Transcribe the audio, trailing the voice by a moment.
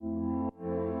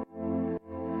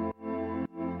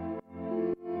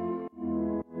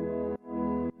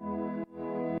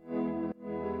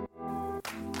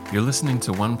You're listening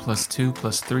to 1 plus 2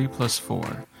 plus 3 plus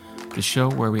 4, the show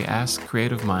where we ask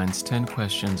creative minds 10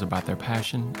 questions about their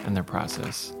passion and their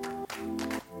process.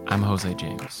 I'm Jose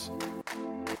James.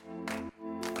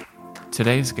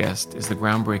 Today's guest is the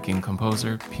groundbreaking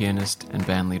composer, pianist, and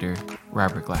bandleader,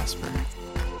 Robert Glasper.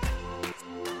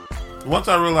 Once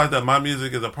I realized that my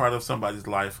music is a part of somebody's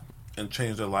life and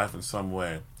changed their life in some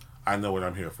way, I know what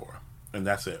I'm here for, and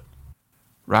that's it.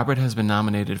 Robert has been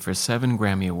nominated for 7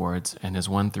 Grammy Awards and has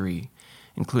won 3,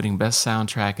 including Best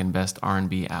Soundtrack and Best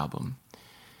R&B Album.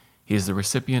 He is the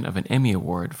recipient of an Emmy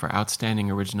Award for Outstanding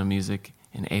Original Music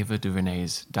in Ava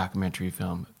DuVernay's documentary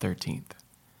film 13th.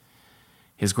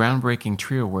 His groundbreaking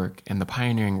trio work and the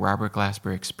pioneering Robert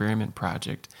Glasper Experiment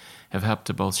Project have helped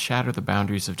to both shatter the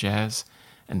boundaries of jazz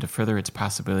and to further its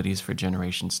possibilities for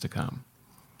generations to come.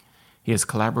 He has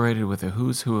collaborated with a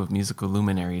who's who of musical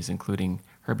luminaries including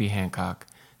Herbie Hancock,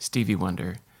 Stevie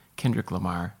Wonder, Kendrick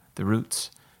Lamar, The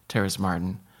Roots, Terrace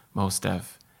Martin, Mos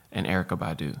Def, and Erykah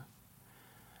Badu.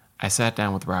 I sat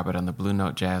down with Robert on the Blue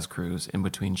Note Jazz Cruise in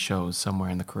between shows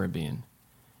somewhere in the Caribbean.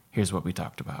 Here's what we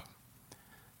talked about.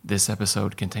 This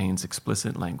episode contains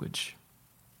explicit language.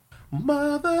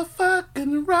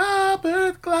 Motherfucking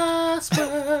Robert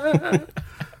Glasper.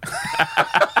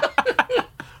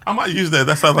 I might use that.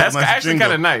 That sounds like a nice actually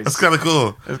kind of nice. That's kind of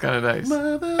cool. That's kind of nice.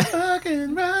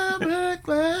 Motherfucking Robert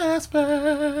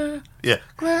Glasper. Yeah,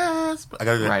 Glasper. I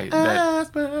got it. Right.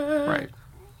 Glasper. Right.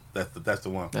 That's the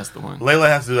one. That's the one. Layla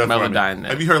has to do that for me. Melodyne.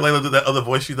 Have you heard Layla do that other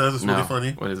voice she does? It's No. really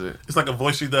funny. What is it? It's like a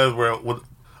voice she does where with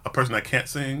a person that can't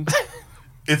sing.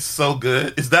 It's so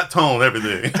good. It's that tone,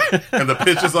 everything. And the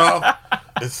pitch is off.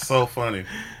 It's so funny.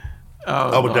 Oh,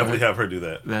 I would Lord. definitely have her do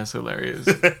that. That's hilarious.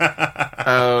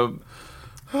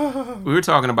 We were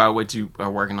talking about what you are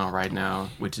working on right now,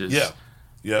 which is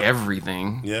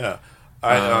everything. Yeah.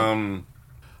 At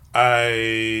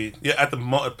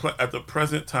the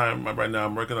present time right now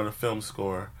I'm working on a film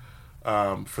score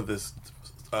for this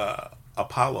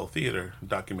Apollo Theater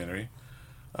documentary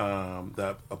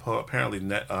that apparently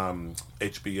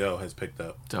HBO has picked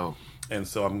up. Dope. And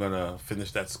so I'm going to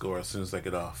finish that score as soon as I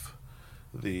get off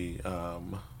the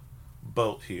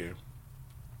boat here.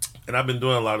 And I've been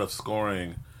doing a lot of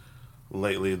scoring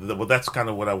lately. Well, that's kind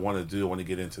of what I want to do. I want to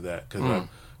get into that. Because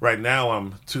right now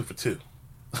I'm 2 for 2.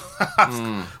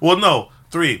 Well, no,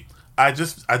 3. I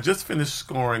just finished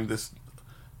scoring this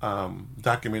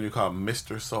documentary called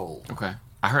Mr. Soul. Okay.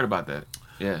 I heard about that.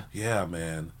 Yeah. Yeah,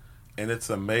 man. And it's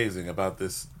amazing about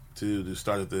this dude who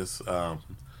started this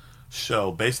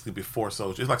show basically before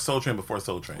Soul Train. It's like Soul Train before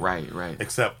Soul Train. Right.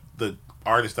 Except the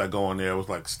artists that go on there was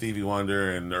like Stevie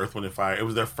Wonder and Earth, Wind & Fire. It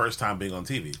was their first time being on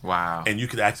TV. Wow. And you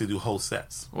could actually do whole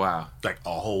sets. Wow. Like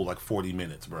a whole 40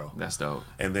 minutes, bro. That's dope.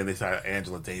 And then they started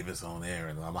Angela Davis on there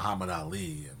and Muhammad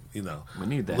Ali and, we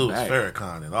need that Louis back.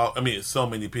 Farrakhan and all. I mean, it's so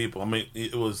many people. I mean,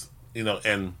 it was,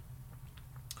 and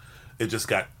it just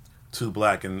got too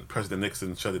black and President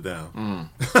Nixon shut it down.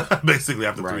 Basically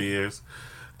after 3 years.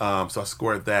 So I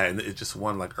scored that and it just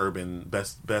won like urban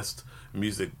best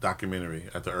music documentary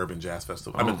at the Urban Jazz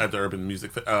Festival. I mean, at the Urban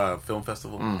Music Film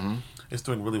Festival. Mm-hmm. It's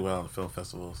doing really well in the film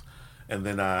festivals. And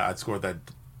then I scored that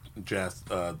jazz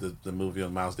the movie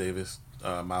on Miles Davis,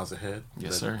 Miles Ahead.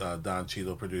 Yes, that, sir. Don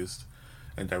Cheadle produced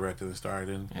and directed and starred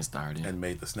in. And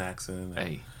made the snacks in.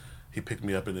 Hey. He picked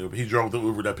me up in the Uber. He drove the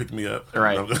Uber that picked me up.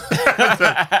 Right.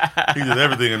 He did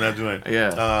everything in that joint.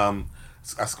 Yeah.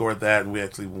 I scored that, and we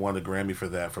actually won a Grammy for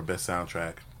that for Best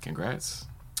Soundtrack. Congrats.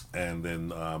 And then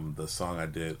the song I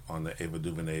did on the Ava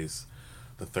DuVernay's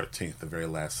The 13th, the very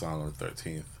last song on the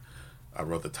 13th, I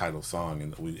wrote the title song,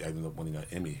 and we ended up winning an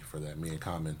Emmy for that, me and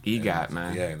Common.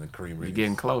 Man. Yeah, and then Kareem Reeves. You're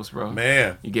getting close, bro.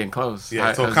 Man. You're getting close.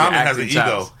 Yeah, so Common has an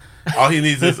ego. All he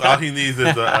needs is he's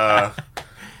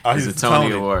a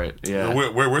Tony Award. Yeah.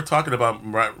 We're talking about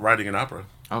writing an opera.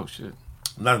 Oh, shit.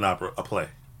 Not an opera, a play.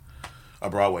 A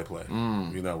Broadway play.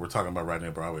 We're talking about writing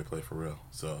a Broadway play for real.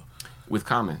 So with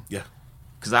Common. Yeah.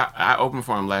 Because I opened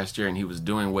for him last year and he was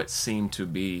doing what seemed to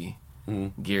be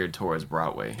geared towards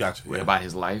Broadway. Gotcha. Yeah. About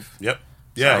his life. Yep.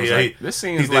 So Yeah, like, this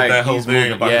seems he like did that whole he's thing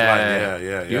moving. about his life.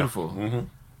 Yeah. Beautiful. Mm-hmm.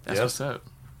 That's what's up.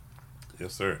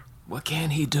 Yes, sir. What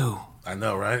can he do? I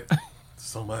know, right?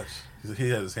 So much. He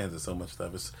has his hands in so much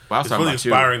stuff. It's about really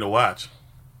inspiring to watch.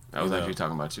 I was actually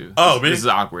talking about you. Oh, this is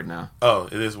awkward now. Oh,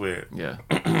 it is weird. Yeah.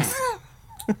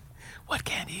 What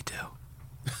can he do?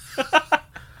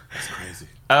 That's crazy.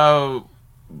 Oh,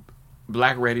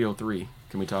 Black Radio 3.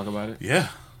 Can we talk about it? Yeah,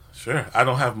 sure. I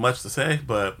don't have much to say,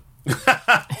 but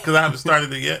because I haven't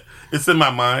started it yet, it's in my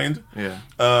mind. Yeah.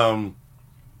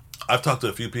 I've talked to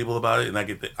a few people about it, and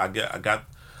I got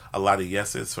a lot of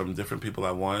yeses from different people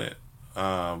I wanted.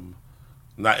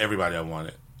 Not everybody I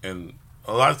wanted. and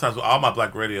a lot of times with all my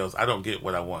black radios, I don't get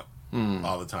what I want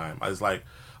all the time. I was like,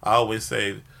 I always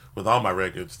say with all my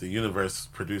records, the universe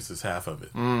produces half of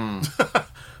it.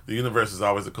 The universe is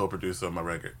always a co-producer of my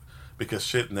record because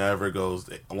shit never goes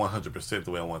 100%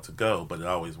 the way I want to go, but it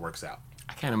always works out.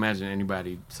 I can't imagine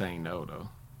anybody saying no though.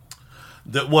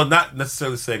 Well, not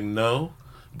necessarily saying no,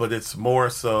 but it's more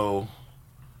so.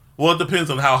 Well, it depends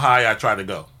on how high I try to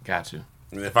go. Got you.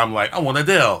 If I'm like, I want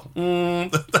Adele,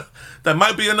 that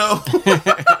might be a no.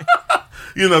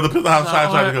 Depends on how high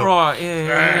I try to go.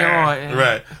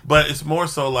 Right. But it's more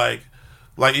so like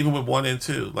even with 1 and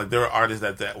 2, like there are artists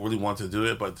that really want to do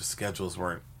it, but the schedules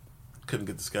couldn't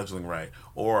get the scheduling right,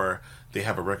 or they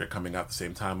have a record coming out at the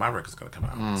same time my record's going to come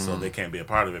out, so they can't be a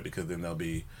part of it because then they'll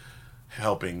be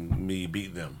helping me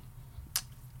beat them.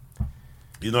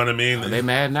 You know what I mean? Are they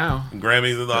mad now?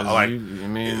 Grammys and all.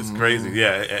 It's crazy.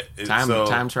 Yeah.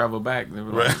 Time travel back.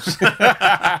 Right.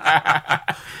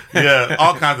 Yeah,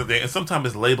 all kinds of things. And sometimes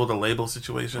it's label to label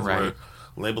situations where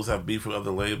labels have beef with other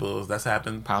labels. That's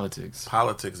happened. Politics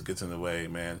Gets in the way,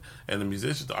 man. And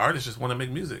the artists just want to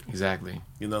make music. Exactly.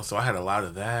 So I had a lot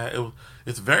of that.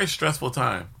 It's a very stressful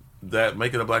time. That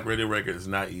making a black radio record is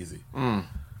not easy.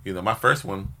 My first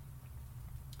one,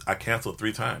 I canceled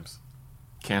 3 times.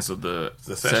 Canceled the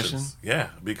sessions. Yeah,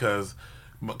 because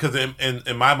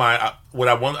in my mind, I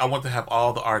want to have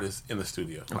all the artists in the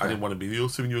studio. Okay. I didn't want to be you'll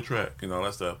sing your track, all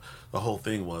that stuff. The whole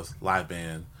thing was live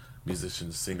band,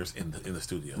 musicians, singers in the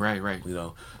studio. Right.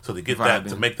 So to get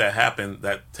to make that happen,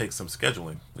 that takes some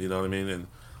scheduling. You know what I mean? And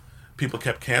people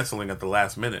kept canceling at the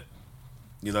last minute.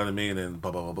 You know what I mean? And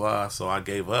blah blah blah blah. So I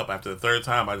gave up after the 3rd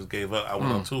time. I just gave up. I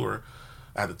went on tour.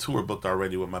 I had a tour booked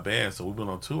already with my band, so we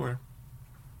went on tour.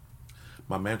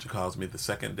 My manager calls me the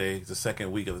second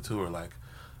week of the tour, like,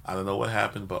 I don't know what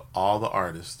happened, but all the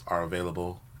artists are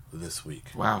available this week.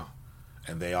 Wow.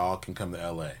 And they all can come to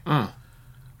LA.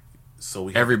 So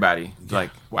everybody,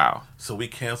 wow. So we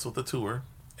canceled the tour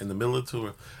in the middle of the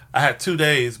tour. I had 2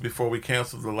 days before we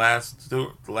canceled the last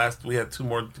we had 2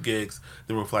 more gigs,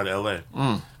 then we'll fly to LA.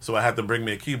 So I had to bring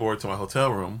me a keyboard to my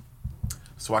hotel room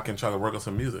so I can try to work on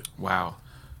some music. Wow.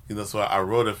 So I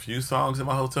wrote a few songs in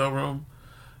my hotel room.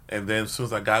 And then as soon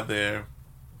as I got there,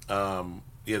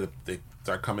 they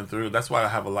start coming through. That's why I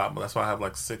have a lot. That's why I have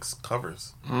like 6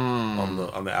 covers on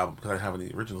the album because I don't have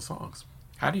any original songs.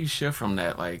 How do you shift from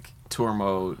that tour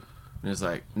mode? And it's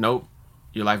like, nope,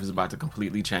 your life is about to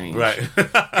completely change, right?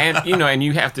 And and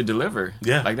you have to deliver.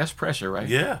 Yeah, that's pressure, right?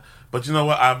 Yeah, but you know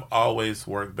what? I've always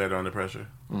worked better under pressure.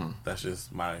 That's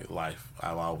just my life.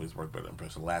 I've always worked better under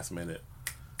pressure. Last minute.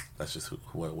 That's just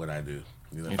what I do.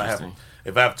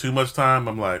 If I have too much time,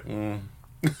 I'm like,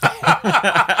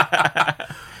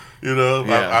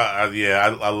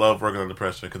 I love working under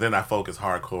pressure because then I focus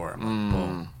hardcore. I'm like,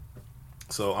 boom.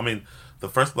 So the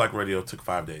first Black Radio took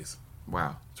 5 days.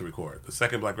 Wow. To record. The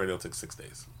second Black Radio took 6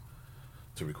 days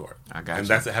to record. I got you. And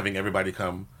that's having everybody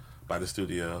come by the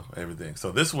studio, everything.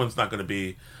 So this one's not going to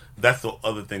be. That's the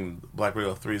other thing. Black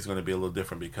Radio 3 is going to be a little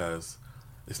different because.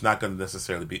 It's not going to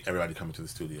necessarily be everybody coming to the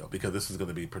studio because this is going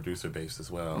to be producer based as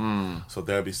well. So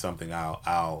there'll be something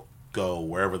I'll go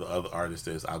wherever the other artist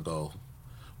is. I'll go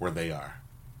where they are,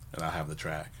 and I'll have the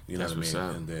track. You know what I mean?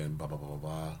 And then blah blah blah blah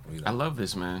blah. I love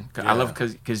this, man. I love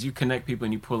because you connect people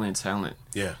and you pull in talent.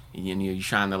 Yeah. And you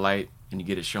shine the light and you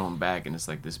get it shown back, and it's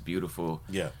like this beautiful,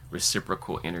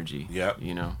 reciprocal energy. Yep.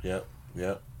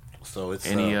 Yep. So it's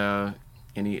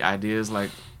any ideas like.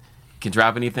 Can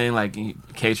drop anything like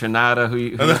K Tronada? Who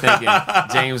you thinking?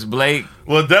 James Blake?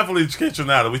 Well, definitely K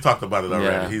Tronada. We talked about it already.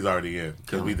 Yeah. He's already in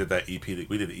because we did that EP.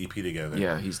 We did the EP together.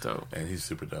 Yeah, he's dope, and he's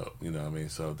super dope. You know what I mean?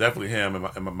 So definitely him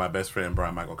and my best friend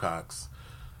Brian Michael Cox,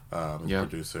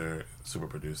 producer, super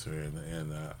producer,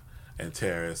 and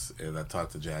Terrace. And I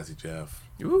talked to Jazzy Jeff.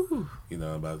 Ooh,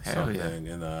 about something.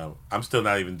 Yeah. And I'm still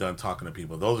not even done talking to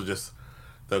people. Those are just.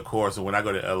 The core. So when I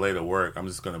go to LA to work, I'm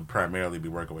just going to primarily be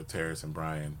working with Terrace and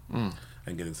Brian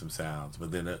and getting some sounds.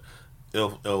 But then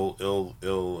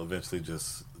it'll eventually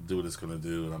just do what it's going to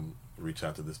do, and I'm reach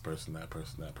out to this person, that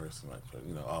person,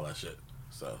 all that shit.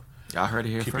 So y'all heard it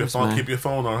here keep first, your phone, man. Keep your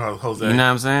phone on, Jose. You know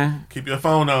what I'm saying? Keep your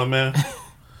phone on, man.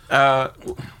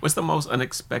 What's the most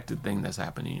unexpected thing that's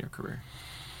happened in your career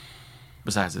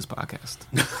besides this podcast?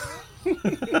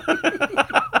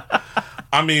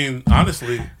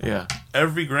 Honestly, yeah.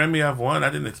 Every Grammy I've won, I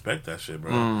didn't expect that shit,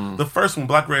 bro. The first one,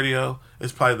 Black Radio,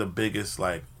 is probably the biggest,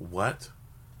 what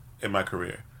in my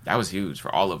career. That was huge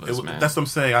for all of us, man. That's what I'm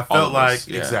saying. I felt like,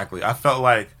 exactly. I felt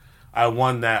like I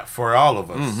won that for all of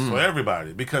us, for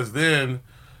everybody. Because then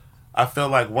I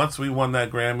felt like once we won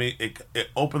that Grammy, it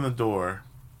opened the door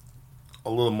a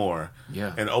little more,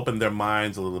 and opened their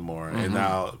minds a little more. And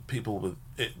now people with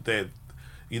it,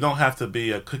 you don't have to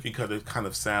be a cookie cutter kind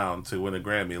of sound to win a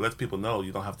Grammy. It lets people know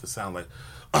you don't have to sound like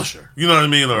Usher, you know what I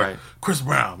mean, or Chris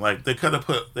Brown. Like they could have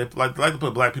they like to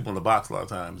put black people in the box a lot of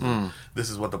times. This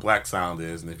is what the black sound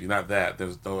is, and if you're not that,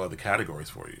 there's no other categories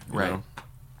for you. You know?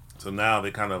 So now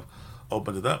they kind of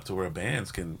opened it up to where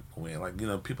bands can win. Like, you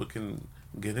know, people can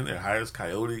get in there. Highest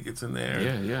Coyote gets in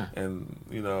there. Yeah. And,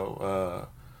 you know,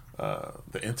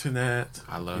 the internet.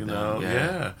 I love that.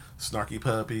 Yeah. Snarky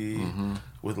Puppy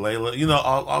with Layla. You know,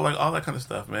 all that kind of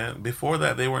stuff, man. Before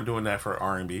that, they weren't doing that for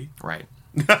R&B. Right.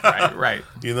 You know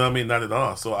what I mean? Not at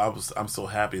all. So I'm so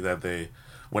happy that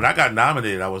when I got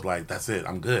nominated, I was like, that's it.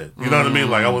 I'm good. You know what I mean?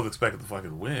 Like, I wasn't expecting to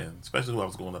fucking win, especially who I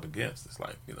was going up against. It's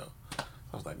like, you know,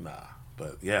 I was like, nah.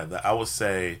 But yeah, I would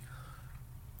say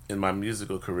in my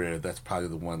musical career, that's probably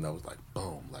the one that was like,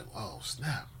 boom, like, whoa,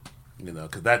 snap. You know,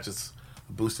 because that just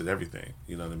boosted everything.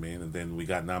 You know what I mean? And then we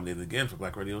got nominated again for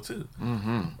Black Radio 2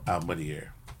 Album of the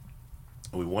Year.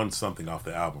 And we won something off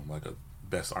the album, like a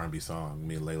best R&B song.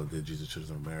 Me and Layla did Jesus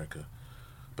Children of America.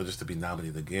 But just to be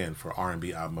nominated again for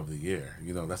R&B Album of the Year,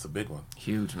 you know, that's a big one.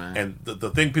 Huge, man. And the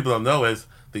thing people don't know is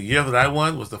the year that I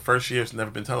won was the first year it's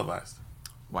never been televised.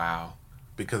 Wow.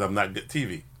 Because I'm not good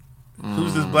TV.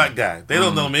 Who's this black guy? They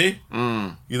don't know me. You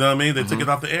know what I mean? They took it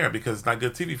off the air because it's not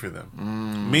good TV for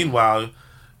them. Meanwhile,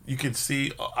 you can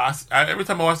see, every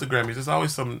time I watch the Grammys, there's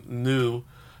always some new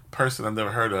person I've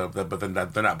never heard of, but then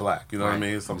they're not black. You know what I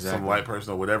mean? Some white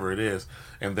person or whatever it is,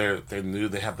 and they're new.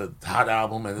 They have the hot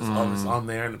album, and it's on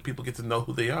there, and people get to know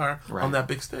who they are on that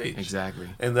big stage. Exactly.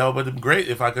 And that would have been great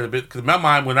if I could have been. Because in my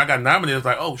mind, when I got nominated, it was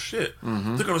like, oh shit,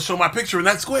 they're going to show my picture in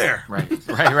that square. Right. Even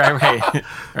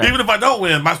if I don't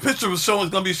win, my picture is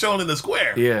going to be shown in the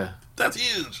square. Yeah. That's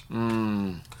huge.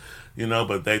 You know,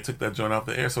 but they took that joint off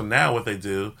the air. So now what they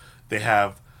do, they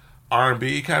have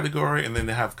R&B category, and then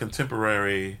they have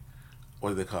contemporary.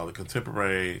 What do they call it?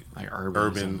 Contemporary, like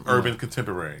urban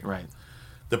contemporary. Right.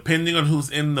 Depending on who's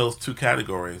in those two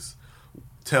categories,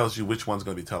 tells you which one's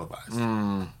going to be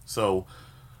televised. So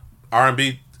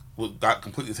R&B got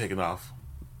completely taken off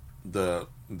the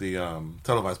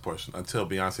televised portion until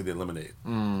Beyonce did Lemonade.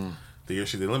 The year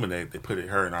she did Lemonade, they put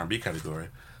her in R&B category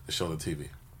to show the TV,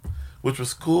 which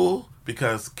was cool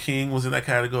because King was in that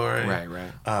category. Right.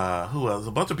 Who else?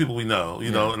 A bunch of people we know,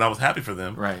 you know, and I was happy for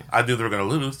them. Right. I knew they were going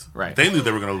to lose. Right. They knew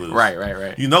they were going to lose.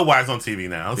 Right. You know why it's on TV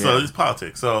now, so it's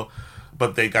politics. So,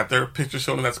 but they got their picture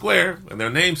shown in that square and their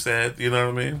name said, you know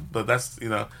what I mean? But that's, you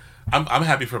know, I'm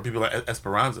happy for people like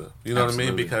Esperanza, you know what I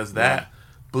mean? Because that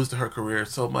boosted her career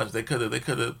so much. They could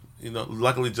have, you know,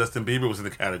 luckily Justin Bieber was in the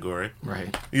category.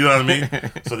 Right. You know what I mean?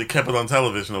 So they kept it on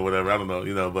television or whatever. I don't know,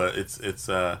 you know, but it's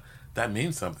that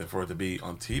means something for it to be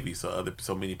on TV,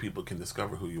 so many people can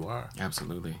discover who you are.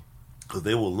 Absolutely. Because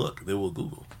they will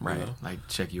Google. Right, you know? like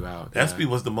check you out. Espy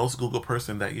was the most Googled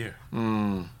person that year.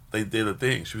 They did a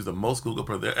thing. She was the most Googled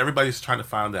person. Everybody's trying to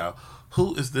find out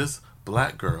who is this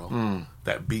black girl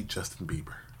that beat Justin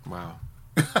Bieber. Wow.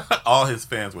 All his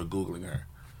fans were Googling her.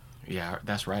 Yeah,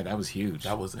 that's right. That was huge.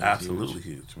 That was absolutely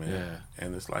huge, man. Yeah.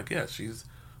 And it's like, yeah, she's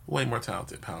way more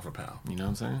talented, pound for pound. You know what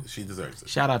I'm saying? She deserves it.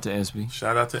 Shout out to Espy.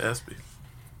 Shout out to Espy.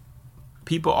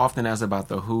 People often ask about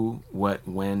the who, what,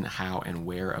 when, how, and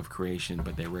where of creation,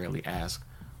 but they rarely ask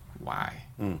why.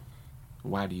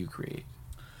 Why do you create?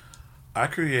 I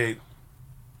create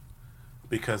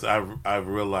because I've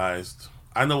realized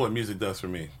I know what music does for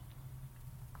me.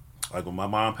 Like when my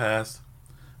mom passed,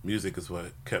 music is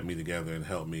what kept me together and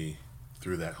helped me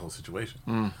through that whole situation.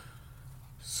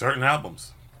 Certain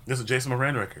albums. This is a Jason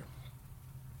Moran record,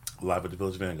 live at the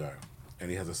Village Vanguard, and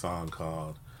he has a song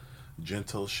called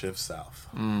Gentle Shift South.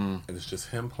 And it's just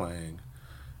him playing,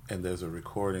 and there's a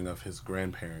recording of his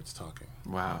grandparents talking.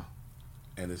 Wow.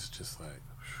 And it's just like,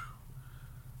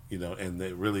 you know, and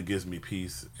it really gives me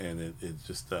peace, and it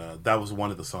just, that was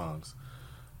one of the songs.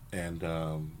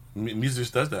 And music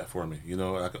just does that for me, you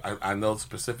know. I know the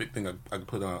specific thing I can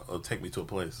put on, it'll take me to a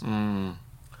place.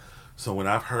 So when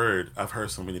I've heard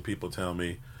so many people tell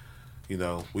me, you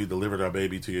know, we delivered our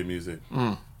baby to your music.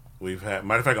 We've had,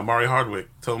 matter of fact, Amari Hardwick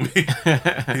told me,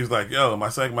 he was like, yo, my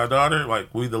daughter,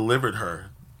 like, we delivered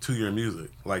her to your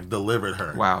music. Like, delivered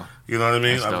her. Wow. You know what I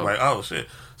mean? That's I'm dope. like, oh, shit.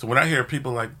 So when I hear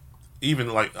people like,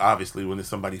 even like, obviously, when it's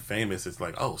somebody famous, it's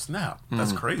like, oh, snap.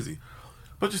 That's crazy.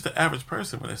 But just the average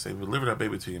person, when they say, we delivered our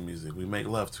baby to your music, we make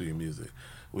love to your music,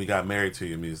 we got married to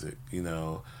your music, you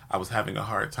know, I was having a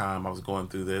hard time, I was going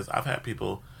through this. I've had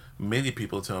many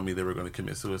people tell me they were going to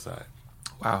commit suicide.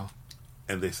 Wow.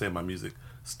 And they say my music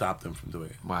stopped them from doing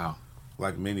it. Wow.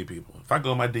 Like many people. If I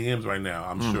go in my DMs right now,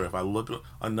 I'm sure if I look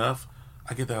enough,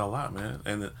 I get that a lot, man.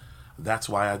 And That's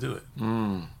why I do it.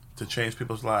 To change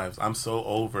people's lives. I'm so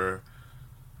over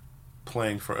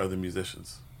playing for other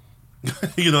musicians.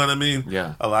 You know what I mean?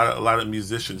 Yeah. A lot of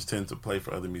musicians tend to play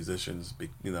for other musicians.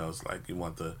 You know, it's like you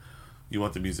want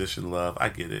the musician love. I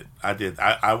get it.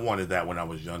 I wanted that when I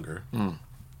was younger. You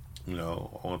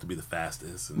know, I want to be the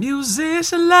fastest. And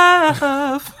musician love.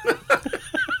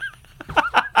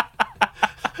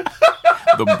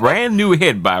 The brand new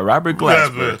hit by Robert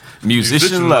Glasper.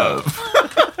 Musician love.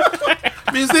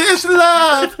 Musician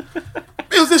love.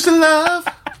 Musician love.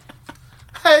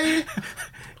 Hey.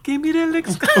 Give me the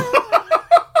licks.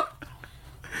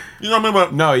 You know what I mean?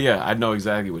 But no, yeah, I know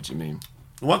exactly what you mean.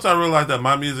 once I realized that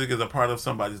my music is a part of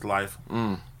somebody's life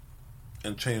and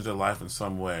changed their life in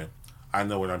some way, I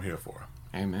know what I'm here for.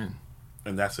 Amen.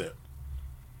 And that's it.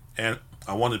 And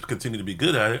I want to continue to be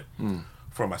good at it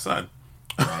for my son.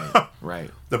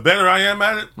 Right. The better I am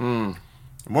at it, the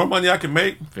more money I can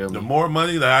make, the more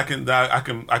money that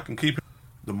I can keep,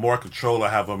 the more control I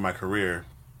have of my career,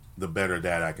 the better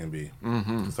dad I can be.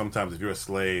 Sometimes if you're a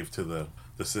slave to the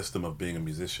system of being a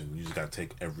musician, you just got to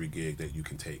take every gig that you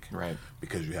can take, right?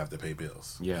 Because you have to pay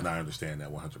bills. Yeah, and I understand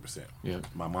that 100%. Yeah,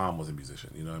 my mom was a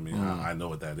musician. You know what I mean? I know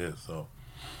what that is. So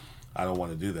I don't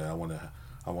want to do that. I want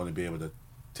to be able to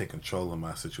take control of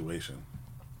my situation,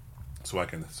 so I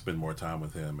can spend more time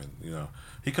with him. And you know,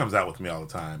 he comes out with me all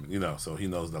the time. You know, so he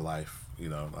knows the life. You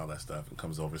know, all that stuff, and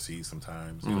comes overseas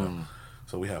sometimes. You know,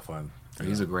 so we have fun.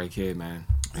 He's a great kid, man.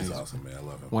 He's awesome, man. I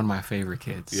love him. One of my favorite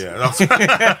kids. Yeah.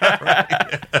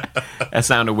 That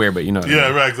sounded weird, but you know. Yeah,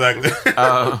 right, exactly.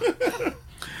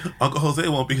 Uncle Jose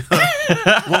won't be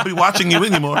watching you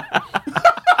anymore.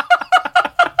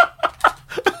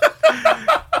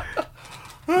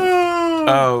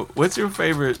 What's your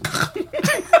favorite?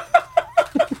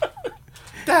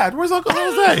 Dad, where's Uncle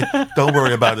Jose? Don't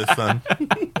worry about it, son.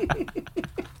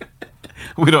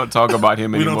 We don't talk about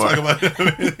him anymore. We don't talk about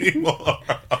him anymore.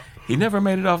 He never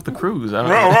made it off the cruise. I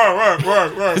don't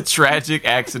know. Right. Tragic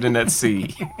accident at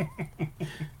sea.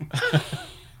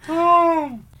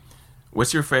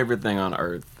 What's your favorite thing on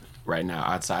earth right now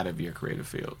outside of your creative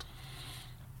field?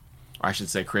 Or I should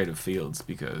say creative fields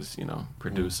because, you know,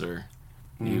 producer,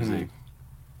 music,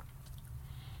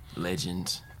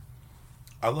 legend.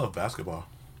 I love basketball.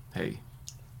 Hey.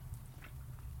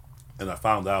 And I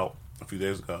found out a few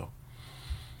days ago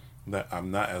that I'm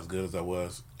not as good as I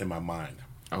was in my mind.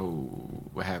 Oh,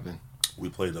 what happened? We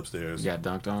played upstairs. You got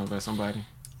dunked on by somebody?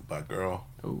 By a girl.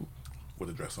 Oh. With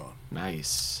a dress on.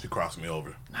 Nice. She crossed me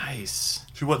over. Nice.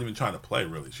 She wasn't even trying to play,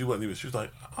 really. She was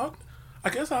like, oh, I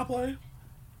guess I'll play.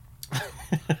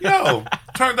 Yo,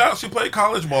 turned out she played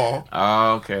college ball.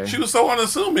 Oh, okay. She was so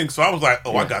unassuming, so I was like,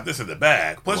 I got this in the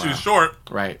bag. Plus, she was short.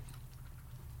 Right.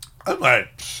 I'm like,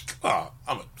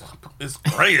 it's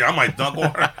crazy. I might dunk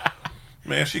on her.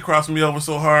 Man, she crossed me over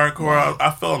so hardcore,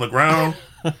 I fell on the ground.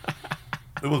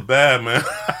 It was bad, man.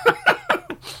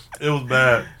 It was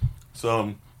bad.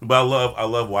 So, but I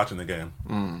love watching the game.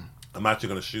 I'm actually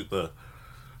going to shoot the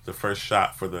first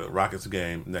shot for the Rockets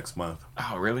game next month.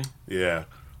 Oh, really? Yeah,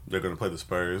 they're going to play the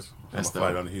Spurs. I'm going to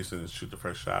fly down to Houston and shoot the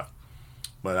first shot.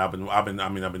 But I've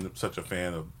been such a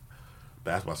fan of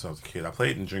basketball since I was a kid. I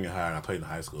played in junior high and I played in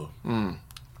high school.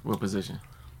 What position?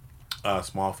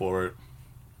 Small forward,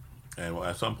 and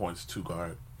at some points 2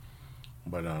 guard,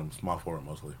 but small forward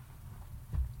mostly.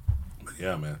 But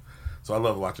yeah, man. So I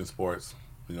love watching sports.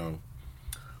 You know,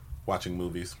 watching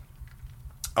movies.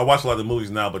 I watch a lot of movies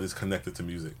now, but it's connected to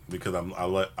music because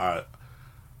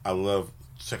I love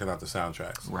checking out the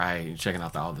soundtracks. Right, checking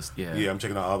out all this. Yeah, I'm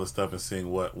checking out all the stuff and seeing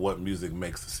what music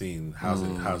makes the scene. How's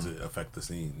it affect the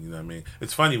scene? You know what I mean?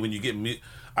 It's funny when you get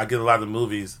I get a lot of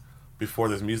movies before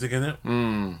there's music in it,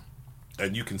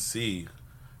 and you can see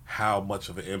how much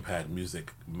of an impact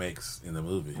music makes in the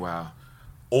movie. Wow.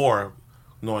 Or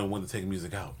knowing when to take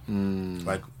music out,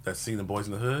 like that scene in Boys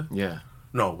in the Hood. Yeah.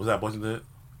 No, was that Boys in the Hood?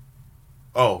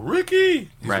 Oh, Ricky,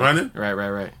 he's running.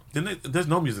 Right. There's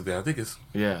no music there. I think it's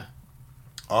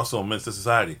also Men's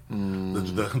Society.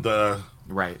 The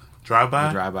right drive-by.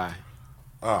 The drive-by.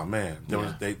 Oh man,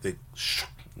 they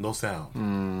no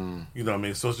sound. You know what I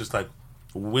mean? So it's just like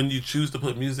when you choose to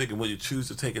put music and when you choose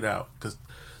to take it out, because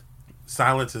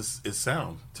silence is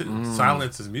sound too.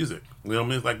 Silence is music. You know what I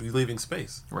mean? It's like leaving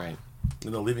space. Right. You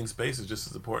know, leaving space is just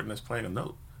as important as playing a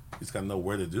note. You just gotta know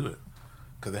where to do it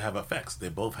because they have effects. They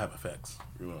both have effects.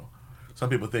 You know, some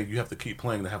people think you have to keep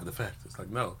playing to have an effect. It's like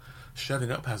no,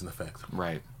 shutting up has an effect.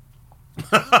 Right.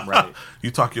 Right.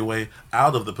 You talk your way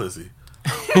out of the pussy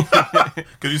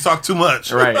because you talk too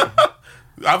much. Right.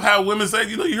 I've had women say,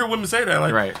 you hear women say that,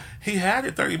 like, right. he had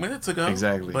it 30 minutes ago.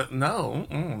 Exactly. But no,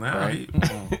 now right.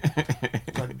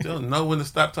 Like, don't know when to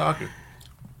stop talking.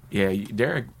 Yeah,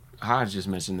 Derek Hodge just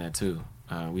mentioned that too.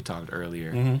 We talked earlier,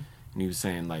 and he was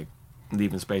saying, like,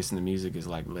 leaving space in the music is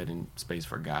like letting space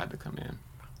for God to come in.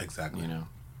 Exactly.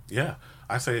 Yeah.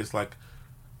 I say it's like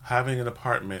having an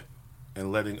apartment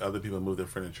and letting other people move their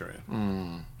furniture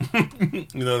in.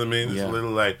 You know what I mean? It's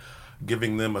literally like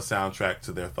giving them a soundtrack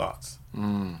to their thoughts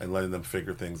and letting them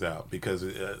figure things out. Because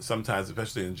sometimes,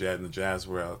 especially in the jazz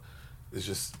world, it's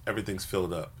just everything's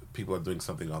filled up. People are doing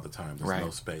something all the time. There's no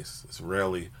space. There's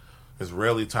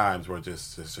rarely times where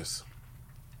it's just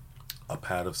a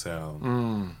pad of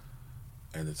sound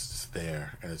and it's just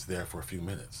there, and it's there for a few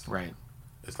minutes. Right.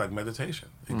 It's like meditation.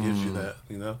 It gives you that,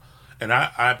 And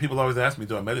I people always ask me,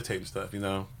 do I meditate and stuff,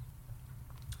 And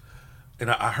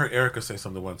I heard Erica say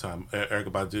something one time.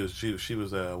 Erica Badu, she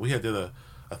was we had did a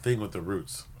thing with the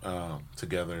Roots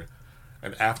together,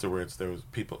 and afterwards there were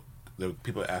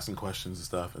people asking questions and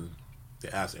stuff, and they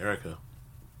asked Erica,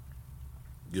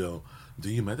 do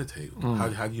you meditate?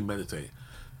 How do you meditate?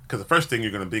 Because the first thing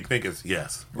you're going to think is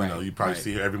yes. Right. You probably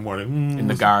see her every morning in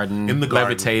the garden,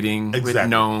 levitating with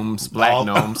gnomes, black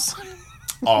gnomes,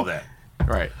 all that.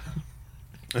 Right.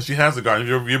 And she has a garden.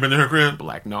 You ever been to her crib?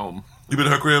 Black gnome. You been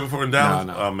to her crib before in Dallas?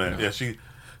 No, oh man, yeah. She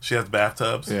has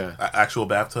bathtubs. Yeah. Actual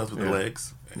bathtubs with the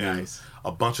legs. Nice.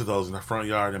 A bunch of those in her front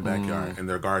yard and backyard, and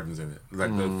there are gardens in it,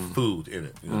 like the food in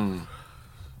it. And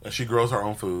she grows her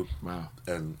own food. Wow.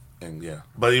 And yeah.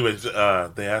 But anyways,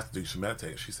 they asked, do you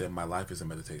meditate? She said, my life is a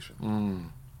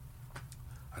meditation.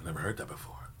 I've never heard that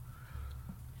before.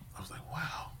 I was like,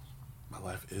 wow, my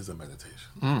life is a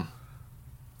meditation.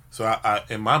 So I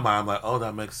in my mind, I'm like, oh,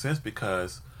 that makes sense,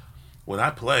 because when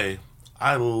I play,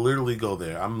 I literally go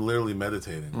there. I'm literally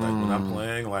meditating. Like when I'm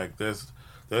playing, like there's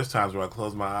times where I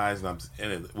close my eyes and I'm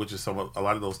in it, which is a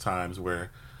lot of those times where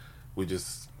we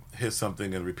just hit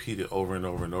something and repeat it over and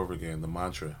over and over again, the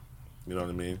mantra. You know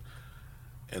what I mean?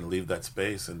 And leave that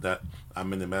space, and that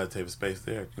I'm in the meditative space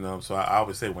there. So I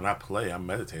always say when I play, I'm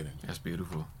meditating. That's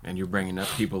beautiful, and you're bringing up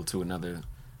people to another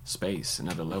space,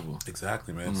 another level.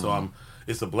 Exactly, man. So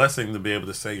it's a blessing to be able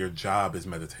to say your job is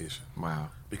meditation. Wow.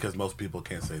 Because most people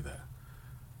can't say that.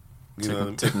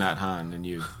 Thich Nhat Hanh and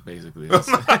you, basically. This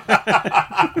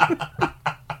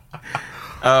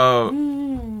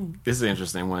is an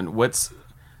interesting one. What's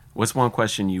one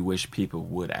question you wish people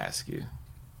would ask you?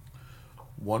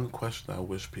 One question I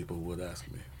wish people would ask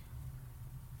me.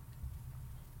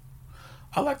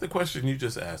 I like the question you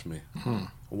just asked me.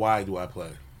 Why do I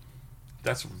play?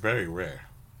 That's very rare.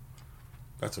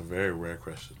 That's a very rare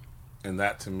question. And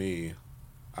that, to me,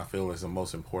 I feel is the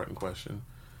most important question,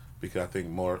 because I think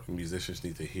more musicians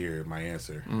need to hear my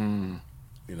answer.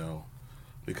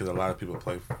 Because a lot of people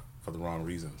play for the wrong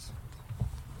reasons.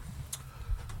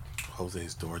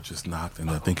 Jose's door just knocked, and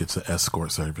I think it's an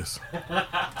escort service.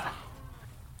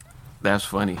 That's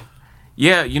funny.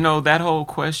 Yeah, that whole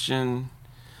question,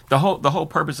 the whole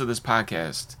purpose of this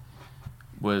podcast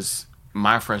was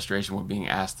my frustration with being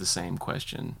asked the same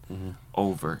question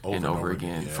over and over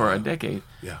again for a decade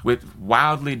with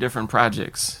wildly different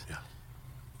projects. Yeah.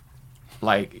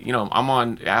 Like, I'm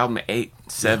on album 8,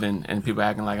 7, and people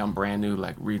acting like I'm brand new,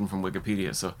 like reading from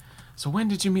Wikipedia. So when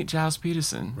did you meet Giles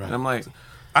Peterson? Right. And I'm like,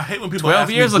 I hate when people 12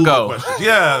 ask years me Google ago. questions.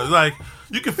 Yeah, like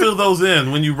you can fill those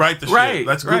in when you write the shit.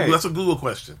 That's a Google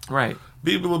question. Right.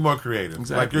 Be a little more creative.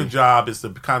 Exactly. Like your job is to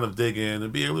kind of dig in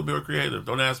and be a little bit more creative.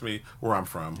 Don't ask me where I'm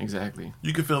from. Exactly.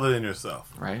 You can fill it in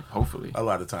yourself. Right. Hopefully. A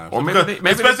lot of times. Or maybe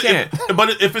they can't.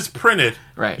 But if it's printed,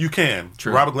 right, you can.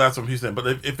 True. Robert Glasper from Houston.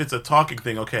 But if it's a talking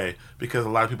thing, okay, because a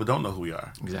lot of people don't know who we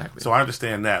are. Exactly. So I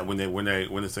understand that when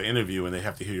it's an interview and they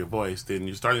have to hear your voice, then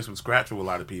you're starting from scratch with a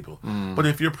lot of people. But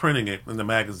if you're printing it in the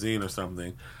magazine or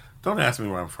something, don't ask me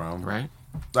where I'm from. Right.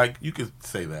 Like, you could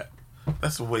say that.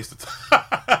 That's a waste of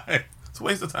time. It's a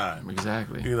waste of time.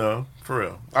 Exactly. For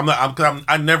real.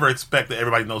 I never expect that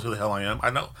everybody knows who the hell I am. I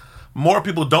know more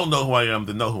people don't know who I am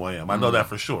than know who I am. I know that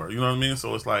for sure. You know what I mean?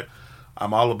 So it's like,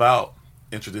 I'm all about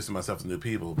introducing myself to new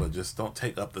people, but just don't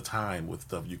take up the time with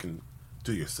stuff you can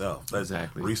do yourself.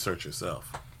 Exactly. Research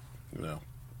yourself.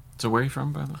 So where are you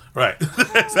from, brother? Right.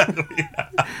 Exactly.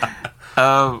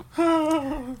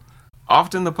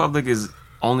 Often the public is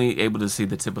only able to see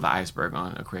the tip of the iceberg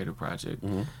on a creative project.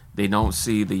 They don't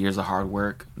see the years of hard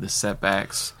work, the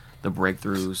setbacks, the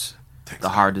breakthroughs, the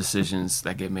hard decisions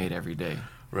that get made every day.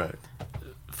 Right.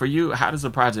 For you, how does a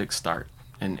project start?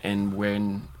 And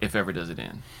when, if ever, does it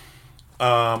end?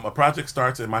 A project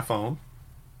starts in my phone.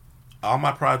 All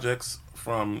my projects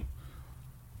from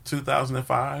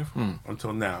 2005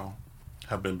 until now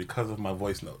have been because of my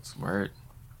voice notes. Word.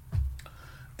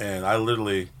 And I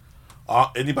literally,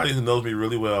 anybody who knows me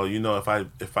really well,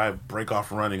 if I break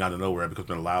off running out of nowhere because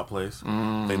I'm in a loud place,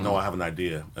 they know I have an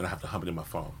idea, and I have to hum it in my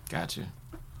phone. Gotcha.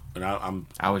 And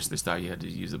I wish they thought you had to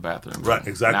use the bathroom. Right,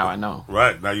 exactly. Now I know.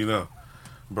 Right, now you know.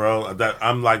 Bro,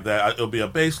 I'm like that. It'll be a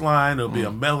bass line, it'll be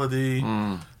a melody,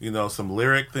 some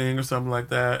lyric thing or something like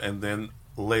that, and then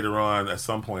later on, at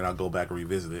some point, I'll go back and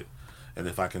revisit it, and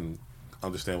if I can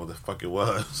understand what the fuck it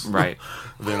was, right,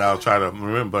 then I'll try to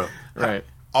remember. Right.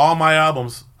 All my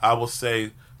albums, I will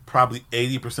say, probably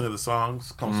 80% of the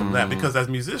songs comes from that, because as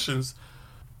musicians,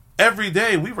 every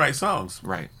day we write songs.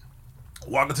 Right.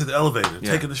 Walking to the elevator,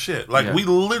 taking the shit. Like, we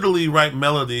literally write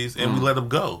melodies and we let them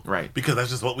go. Right. Because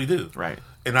that's just what we do. Right.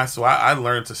 And I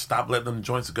learned to stop letting them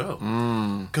joints go.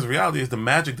 Because reality is the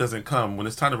magic doesn't come. When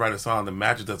it's time to write a song, the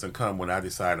magic doesn't come when I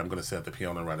decide I'm going to set up the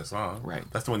piano and write a song. Right.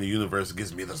 That's when the universe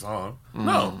gives me the song.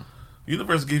 No. The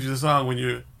universe gives you the song when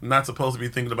you're not supposed to be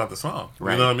thinking about the song.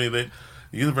 Right. You know what I mean? The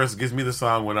universe gives me the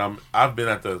song when I've been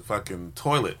at the fucking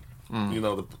toilet.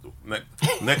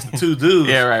 Next to two dudes.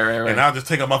 Yeah, right. And I'll just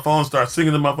take out my phone and start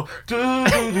singing to my phone.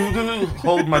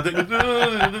 Hold my dick.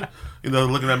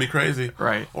 Looking at me crazy.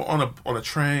 Right. Or on a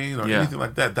train or anything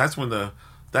like that. That's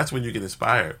when you get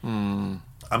inspired. I'm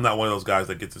not one of those guys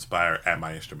that gets inspired at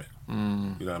my instrument. You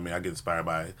know what I mean? I get inspired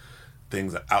by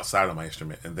things outside of my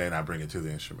instrument, and then I bring it to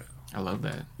the instrument. I love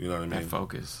that. You know what I mean? That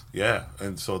focus. Yeah.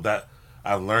 And so that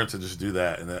I've learned to just do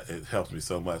that, and it helps me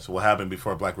so much. What happened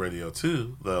before Black Radio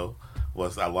 2, though,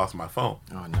 was I lost my phone.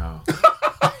 Oh, no.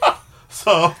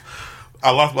 So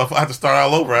I lost my phone. I had to start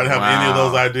all over. I didn't have any of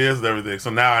those ideas and everything. So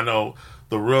now I know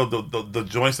the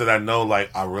joints that I know,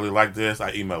 like, I really like this,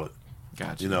 I email it.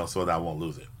 Gotcha. So that I won't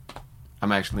lose it.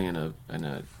 I'm actually in a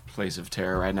place of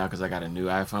terror right now because I got a new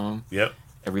iPhone. Yep.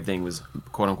 Everything was,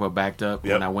 quote-unquote, backed up.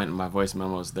 Yep. When I went in my voice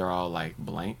memos, they're all, like,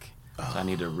 blank. So I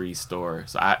need to restore.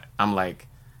 So I'm like,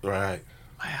 right,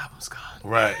 my album's gone.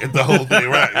 Right, the whole thing.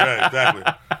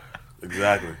 Right,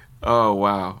 exactly. Oh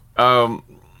wow.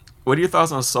 What are your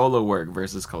thoughts on solo work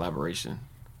versus collaboration?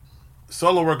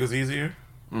 Solo work is easier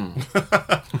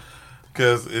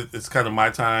because it's kind of my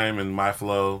time and my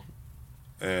flow,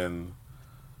 and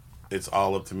it's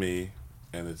all up to me,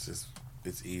 and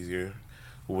it's easier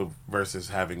versus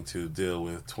having to deal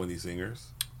with 20 singers.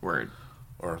 Word.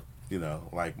 Or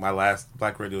like my last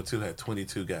Black Radio 2 had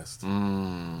 22 guests.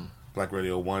 Black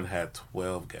Radio 1 had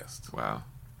 12 guests. Wow.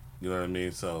 You know what I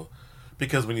mean? So,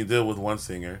 because when you deal with one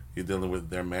singer, you're dealing with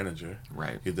their manager.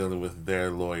 Right. You're dealing with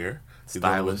their lawyer. You're Stylist.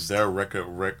 dealing with their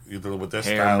record. You're dealing with their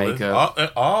hair, stylist.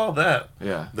 makeup. All that.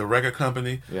 Yeah. The record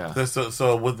company. Yeah.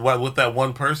 So with that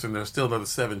one person, there's still another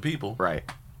 7 people. Right.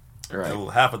 And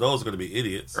half of those are going to be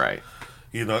idiots. Right.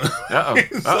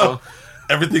 So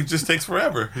everything just takes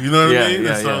forever. You know what I mean?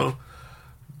 Yeah, and so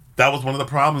that was one of the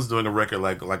problems doing a record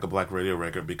like a Black Radio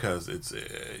record, because it's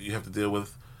you have to deal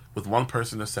with one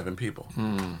person, there's 7 people.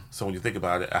 So when you think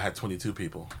about it, I had 22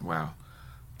 people. Wow.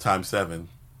 Times 7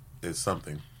 is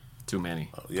something. Too many.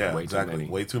 Way exactly. Too many.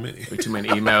 Way too many. Way too many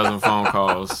emails and phone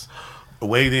calls.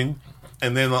 Waiting.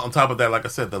 And then on top of that, like I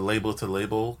said, the label to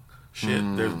label shit.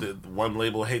 There's one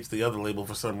label hates the other label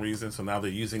for some reason, so now they're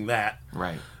using that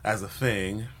as a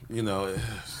thing.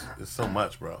 It's so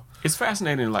much, bro. It's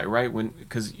fascinating, like, right,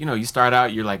 because you start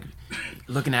out, you're like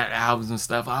looking at albums and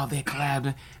stuff. Oh, they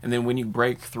collabed, and then when you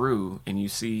break through and you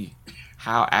see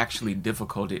how actually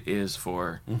difficult it is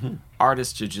for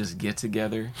artists to just get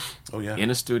together in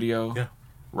a studio,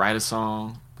 write a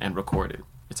song, and record it.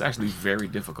 It's actually very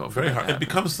difficult. Very hard. It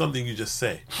becomes something you just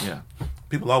say. Yeah.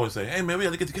 People always say, "Hey man, we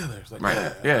got to get together." It's like,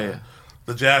 yeah.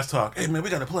 The jazz talk. Hey man, we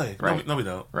got to play. Right. No, we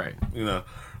don't. Right.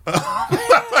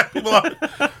 People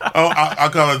I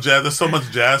call it jazz. There's so much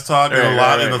jazz talk in the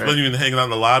lobby, and when you're hanging out in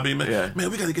the lobby, man,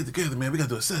 we got to get together, man. We got to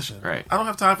do a session. Right. I don't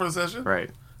have time for a session. Right.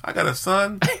 I got a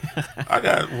son. I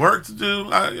got work to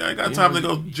do. I ain't got time to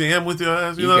go jam with your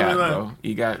ass. You know what I mean?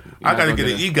 Bro. I got to get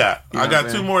an EGOT. I got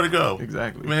 2 more to go.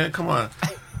 Exactly. Man, come on.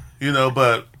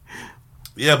 But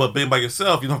being by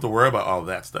yourself, you don't have to worry about all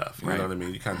that stuff. You know what I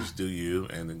mean? You kind of just do you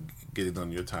and then get it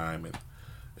on your time.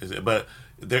 But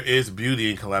there is beauty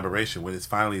in collaboration. When it's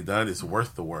finally done, it's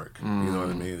worth the work. You know what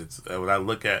I mean? It's when I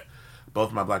look at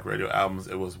both my Black Radio albums,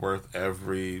 it was worth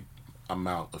every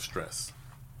amount of stress.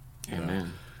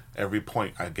 Amen. Every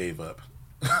point I gave up.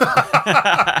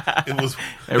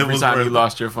 Every time you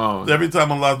lost your phone. Every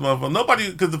time I lost my phone.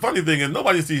 Because the funny thing is,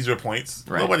 nobody sees your points.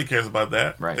 Right. Nobody cares about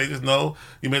that. Right. They just know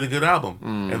you made a good album,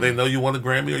 and they know you won a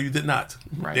Grammy or you did not.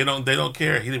 Right. They don't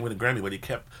care. He didn't win a Grammy, but he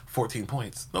kept 14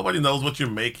 points. Nobody knows what you're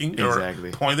making.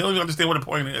 Exactly. Or point. They don't even understand what a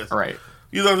point is. Right.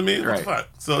 You know what I mean? Right. Fuck.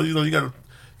 So you gotta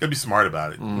be smart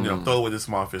about it. Throw away the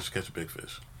small fish, catch a big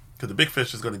fish. Because the big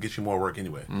fish is going to get you more work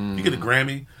anyway. You get a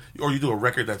Grammy, or you do a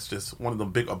record that's just one of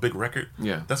them a big record.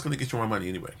 Yeah, that's going to get you more money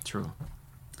anyway. True.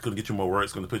 It's going to get you more work.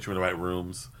 It's going to put you in the right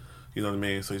rooms. You know what I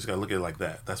mean? So you just got to look at it like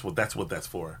that. That's what that's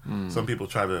for. Some people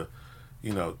try to,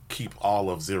 keep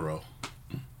all of zero.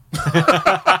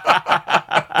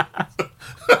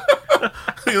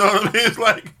 You know what I mean? It's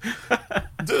like,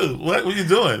 dude, what are you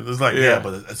doing? It's like, yeah,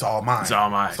 but it's all mine. It's all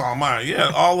mine. It's all mine. Yeah,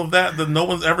 all of that no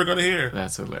one's ever going to hear.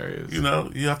 That's hilarious.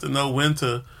 You have to know when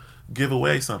to give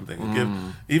away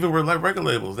something. Even with like record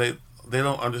labels, they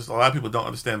don't understand. A lot of people don't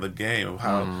understand the game of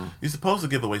how you're supposed to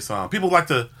give away songs. People like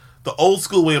the old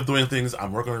school way of doing things.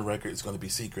 I'm working on a record. It's going to be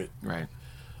secret, right?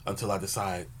 Until I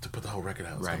decide to put the whole record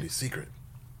out. It's going to be secret.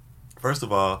 First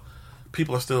of all,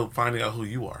 people are still finding out who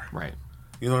you are, right?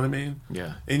 You know what I mean?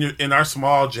 Yeah. In our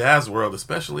small jazz world,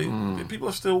 especially, people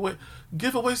are still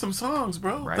give away some songs,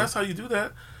 bro. Right. That's how you do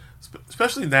that.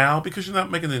 Especially now, because you're not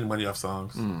making any money off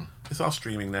songs. It's all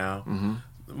streaming now.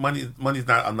 Money's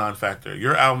not a non-factor.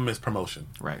 Your album is promotion.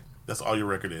 Right. That's all your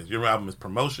record is. Your album is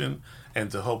promotion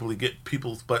and to hopefully get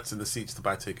people's butts in the seats to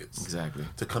buy tickets. Exactly.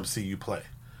 To come see you play.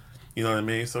 You know what I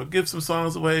mean? So give some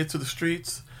songs away to the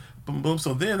streets. Boom, boom.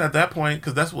 So then at that point,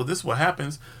 because this is what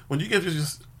happens when you give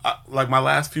just like my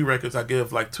last few records, I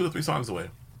give like 2 or 3 songs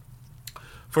away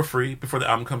for free before the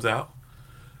album comes out.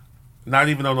 Not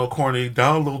even on no corny.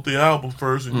 Download the album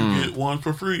first, and you get one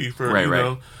for free.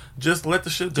 Right. Just let the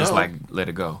shit go. Just like let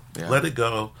it go. Yeah. Let it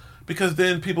go, because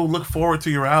then people look forward to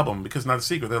your album. Because not a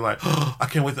secret, they're like, oh, I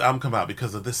can't wait the album come out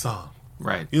because of this song.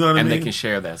 Right. You know what I mean? And they can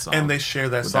share that song. And they share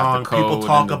that song. People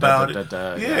talk about it.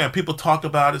 Yeah, people talk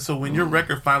about it. So when your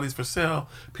record finally is for sale,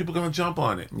 people are going to jump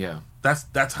on it. Yeah.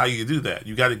 That's how you do that.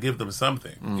 You got to give them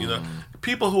something.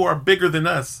 People who are bigger than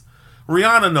us.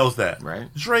 Rihanna knows that.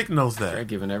 Right. Drake knows that. They're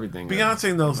giving everything.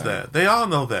 Beyonce knows that. They all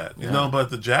know that. You know,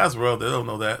 but the jazz world, they don't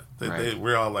know that. Right.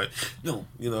 We're all like,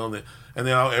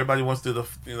 everybody wants to do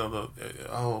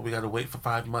we got to wait for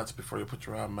 5 months before you put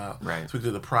your album out. Right. So we do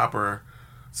the proper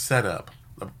setup.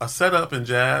 A setup in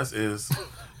jazz is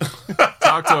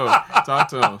Talk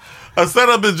to him. A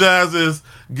setup in jazz is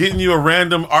getting you a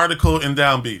random article in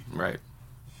Downbeat. Right.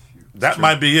 That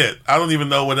might be it. I don't even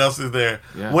know what else is there.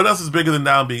 Yeah. What else is bigger than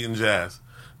Downbeat in jazz?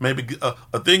 Maybe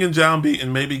a thing in Downbeat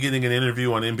and maybe getting an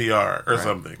interview on NPR or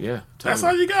something. Yeah, totally. That's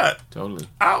all you got. Totally.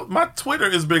 My Twitter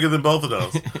is bigger than both of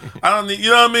those. I don't need.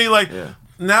 You know what I mean? Like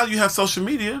now you have social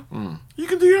media. You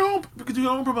can do your own. You can do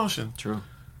your own promotion. True.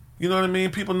 You know what I mean?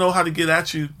 People know how to get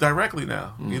at you directly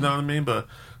now. You know what I mean? But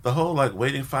the whole like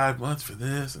waiting 5 months for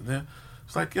this and then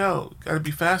it's like, yo, gotta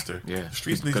be faster. Yeah. The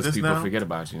streets need because this people now. forget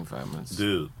about you in 5 months.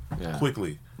 Dude. Yeah.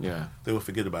 Quickly. Yeah. They will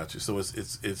forget about you. So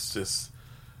it's just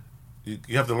you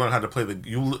have to learn how to play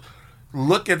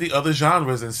look at the other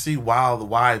genres and see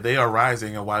why they are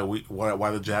rising and why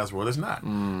the jazz world is not.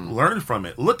 Learn from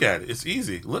it. Look at it. It's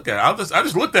easy. Look at it. I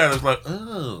just looked at it. It's like,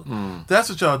 oh, that's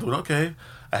what y'all doing. Okay.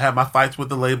 I had my fights with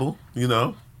the label,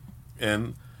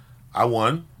 and I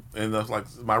won. And that's like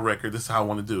my record. This is how I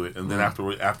want to do it. And then after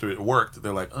it worked,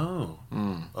 they're like, oh,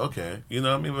 okay. You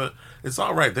know what I mean? But it's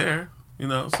all right there.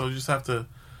 So you just have to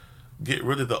get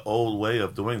rid of the old way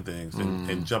of doing things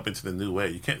and jump into the new way.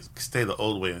 You can't stay the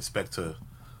old way and expect to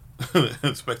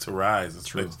rise,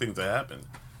 expect things to happen.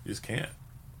 You just can't.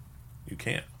 You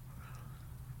can't.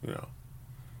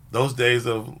 Those days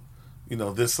of,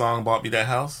 this song bought me that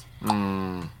house.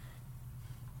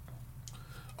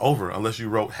 Over, unless you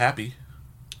wrote Happy.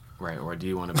 Right, or do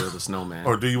you want to build a snowman?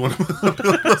 Or do you want to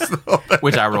build a snowman?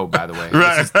 Which I wrote, by the way.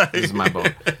 Right. This is my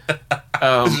boat.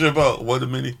 This is your boat. One of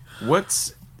many.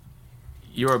 What's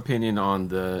your opinion on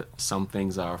the some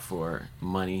things are for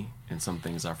money and some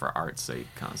things are for art's sake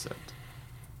concept?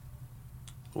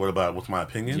 What's my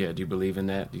opinion? Yeah, do you believe in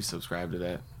that? Do you subscribe to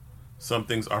that? Some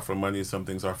things are for money, some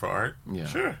things are for art? Yeah.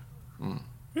 Sure.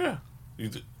 Yeah.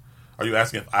 Are you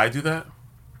asking if I do that?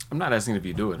 I'm not asking if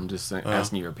you do it. I'm just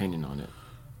asking your opinion on it.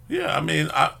 Yeah, I mean,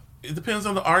 it depends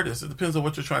on the artist. It depends on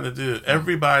what you're trying to do.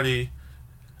 Everybody,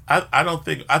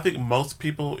 I think most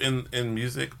people in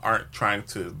music aren't trying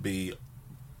to be,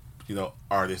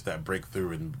 artists that break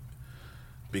through and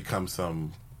become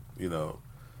some, they're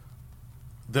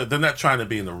not trying to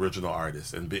be an original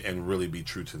artist and really be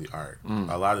true to the art.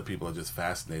 A lot of people are just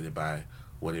fascinated by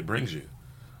what it brings you.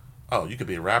 Oh, you could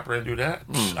be a rapper and do that?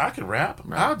 I can rap.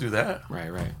 Right. I'll do that.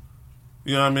 Right.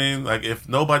 You know what I mean? Like, if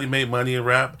nobody made money in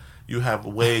rap, you have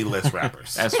way less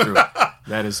rappers. That's true.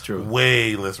 That is true.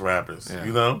 Way less rappers.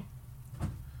 Yeah.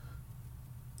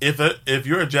 If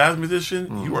you're a jazz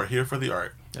musician, you are here for the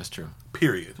art. That's true.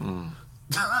 Period.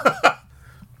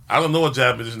 I don't know a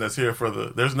jazz musician that's here for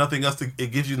there's nothing else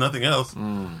it gives you nothing else.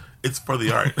 It's for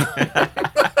the art.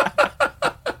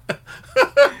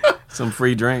 Some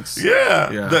free drinks.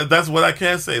 Yeah. That's what I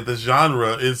can say. The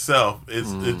genre itself,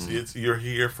 it's you're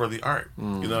here for the art. You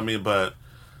know what I mean? But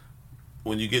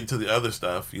when you get into the other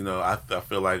stuff, you know, I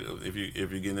feel like if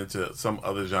you get into some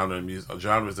other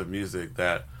genres of music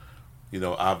that, you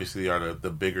know, obviously are the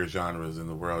bigger genres in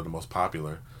the world, the most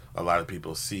popular, a lot of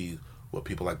people see what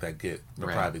people like that get. The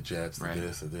private jets,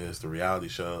 the reality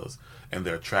shows, and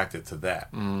they're attracted to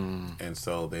that. And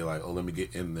so they like, oh, let me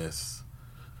get in this.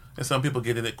 And some people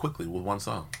get in it quickly with one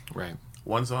song. Right.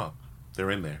 One song.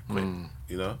 They're in there quick.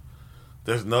 You know?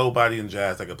 There's nobody in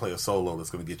jazz that can play a solo that's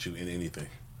going to get you in anything.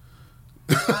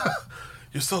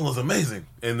 Your solo's amazing.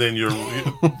 And then you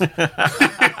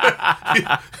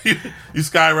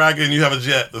skyrocket and you have a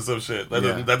jet or some shit.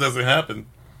 That doesn't happen.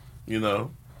 You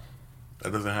know?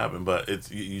 That doesn't happen. But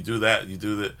it's you do that. You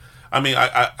do that. I mean,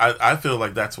 I feel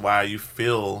like that's why you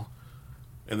feel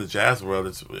in the jazz world,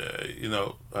 it's, you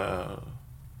know,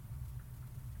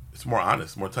 it's more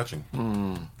honest, more touching.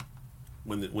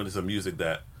 When it's a music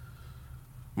that...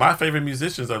 My favorite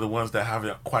musicians are the ones that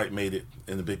haven't quite made it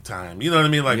in the big time. You know what I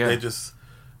mean? Like they just...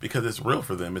 Because it's real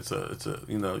for them. It's a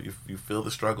you know, you feel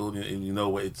the struggle and you know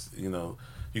what it's, you know...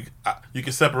 You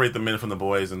can separate the men from the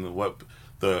boys and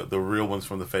the real ones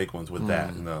from the fake ones with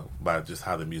that, you know, by just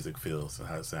how the music feels and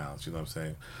how it sounds. You know what I'm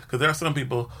saying? Because there are some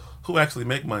people who actually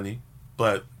make money,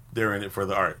 but they're in it for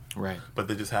the art. Right. But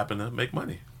they just happen to make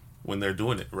money when they're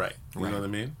doing it right. You know what I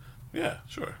mean? Yeah,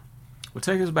 sure. Well,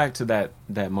 take us back to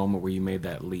that moment where you made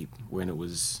that leap, when it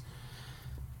was,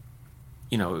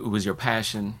 you know, it was your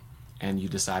passion and you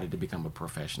decided to become a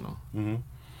professional. It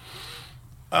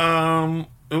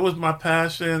was my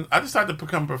passion. I decided to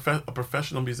become a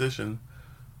professional musician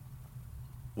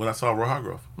when I saw Roy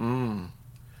Hargrove.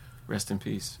 Rest in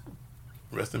peace.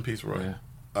 Rest in peace, Roy.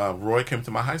 Yeah. Roy came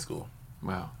to my high school.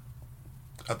 Wow.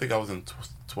 I think I was in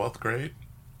 12th grade.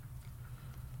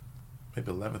 Maybe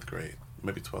 11th grade.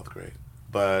 Maybe 12th grade.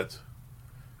 But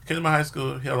he came to my high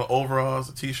school. He had on overalls,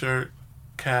 a t-shirt,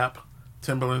 cap,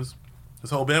 Timberlands.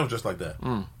 His whole band was just like that.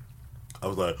 I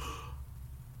was like,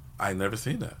 I had never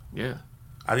seen that. Yeah.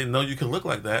 I didn't know you could look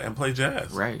like that and play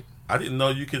jazz. Right. I didn't know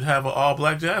you could have an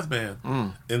all-black jazz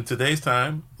band. In today's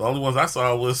time, the only ones I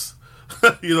saw was,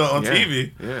 you know, on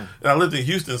TV. Yeah. And I lived in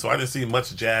Houston, so I didn't see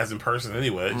much jazz in person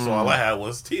anyway. So all I had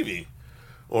was TV.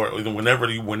 Or whenever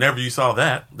you saw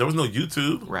that, there was no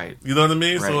YouTube. Right. You know what I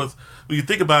mean? Right. So when you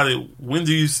think about it, when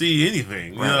do you see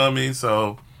anything? You know what I mean?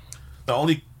 So the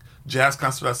only jazz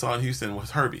concert I saw in Houston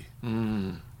was Herbie.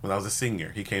 When I was a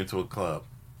senior, he came to a club.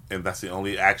 And that's the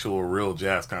only actual real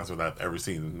jazz concert I've ever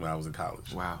seen when I was in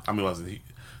college. Wow. I mean,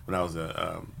 when I was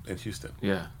in Houston.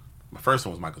 Yeah. My first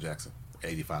one was Michael Jackson,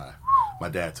 85. My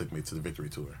dad took me to the Victory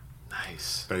Tour.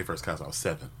 Nice. 31st concert, I was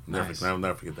 7. I'll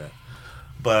never forget that.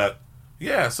 But,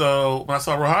 yeah, so when I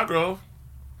saw Roy Hargrove,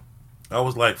 I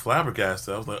was like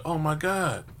flabbergasted. I was like, oh my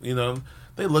God, you know,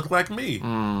 they look like me.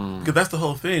 Because that's the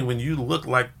whole thing. When you look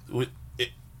like...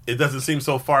 It doesn't seem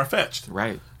so far-fetched.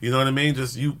 Right. You know what I mean?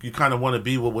 Just you kind of want to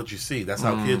be with what you see. That's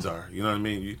how kids are. You know what I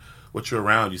mean? What you're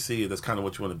around, you see it. That's kind of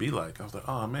what you want to be like. I was like,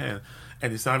 oh, man.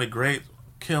 And he sounded great,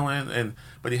 killing,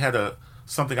 but he had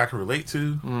something I could relate to.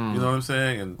 You know what I'm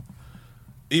saying? And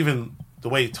even the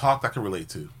way he talked, I could relate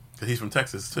to. Because he's from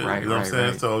Texas, too. Right, you know what I'm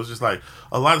saying? Right. So it was just like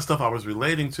a lot of stuff I was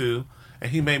relating to,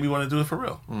 and he made me want to do it for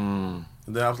real. And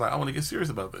then I was like, I want to get serious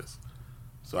about this.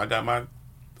 So I got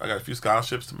a few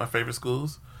scholarships to my favorite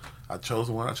schools. I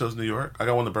chose one. I chose New York. I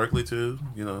got one to Berkeley too.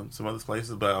 You know, some other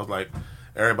places. But I was like,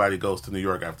 everybody goes to New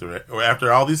York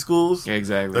after all these schools. Yeah,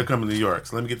 exactly. They're coming to New York.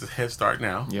 So let me get this head start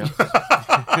now. Yeah.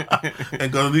 And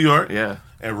go to New York. Yeah.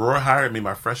 And Roy hired me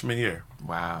my freshman year.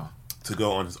 Wow. To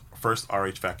go on his first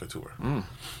RH Factor tour.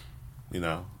 You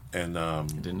know, and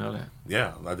didn't know that.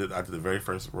 Yeah, I did the very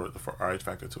first RH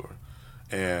Factor tour.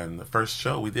 And the first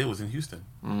show we did was in Houston.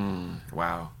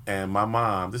 Wow. And my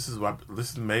mom, this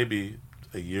is maybe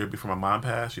a year before my mom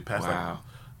passed. She passed like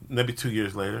maybe 2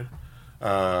 years later.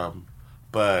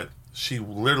 But she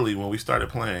literally, when we started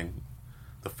playing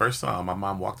the first song, my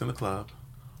mom walked in the club,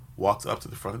 walks up to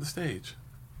the front of the stage,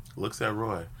 looks at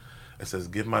Roy, and says,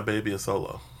 "Give my baby a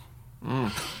solo."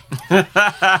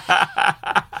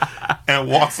 And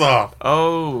walks off.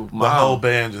 Oh, Mom. The whole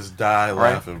band just died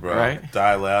laughing, bro. Right.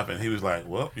 Died laughing. He was like,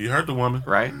 well, you heard the woman.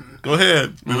 Right. Go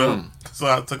ahead. You know? So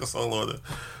I took a solo. It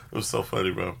was so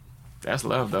funny, bro. That's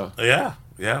love, though. Yeah.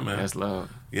 Yeah, man. That's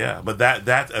love. Yeah. But that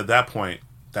at that point,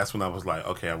 that's when I was like,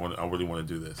 okay, I really want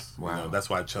to do this. Wow. You know, that's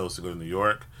why I chose to go to New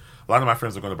York. A lot of my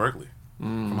friends are going to Berkeley.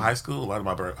 From high school, a lot of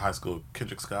my high school,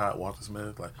 Kendrick Scott, Walter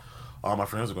Smith, like, all my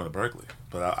friends are going to Berkeley.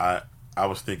 But I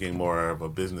was thinking more of a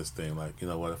business thing. Like, you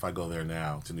know what, if I go there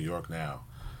now, to New York now,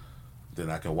 then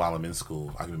I can, while I'm in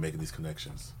school, I can be making these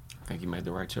connections. I think you made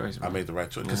the right choice, man. I made the right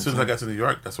choice. Because as soon as I got to New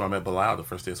York, that's where I met Bilal the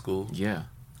first day of school. Yeah.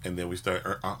 And then we started,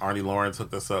 Arnie Lawrence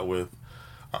hooked us up with,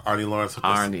 Arnie,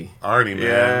 man.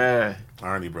 Yeah.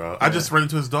 Arnie, bro. I just ran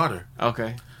into his daughter.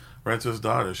 Okay. Ran into his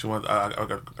daughter. She went, I'm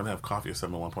going to have coffee or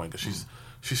something at one point, because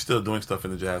she's still doing stuff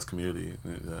in the jazz community.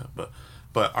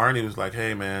 But Arnie was like,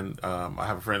 hey, man, I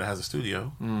have a friend that has a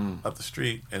studio up the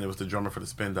street, and it was the drummer for the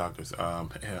Spin Doctors,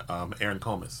 Aaron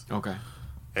Comas. Okay.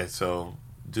 And so,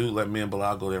 dude let me and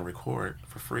Bilal go there and record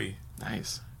for free.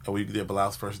 Nice. And we did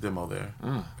Bilal's first demo there.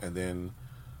 And then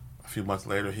a few months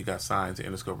later, he got signed to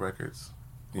Interscope Records.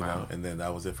 You know, and then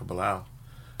that was it for Bilal.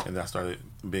 And I started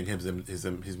being his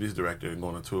music director and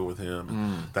going on tour with him.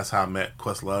 And that's how I met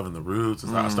Questlove and the Roots.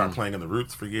 I started playing in the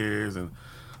Roots for years, and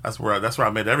that's where I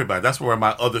met everybody. That's where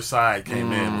my other side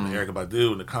came in, with Erykah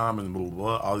Badu and the Common and blah, blah,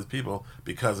 blah, all these people,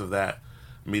 because of that,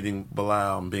 meeting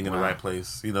Bilal and being in the right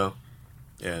place, you know.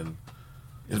 And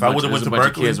if I would have went to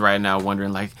Berkeley, kids right now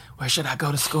wondering like, where should I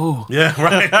go to school? Yeah,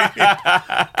 right.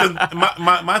 'Cause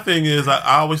my thing is,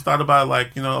 I always thought about,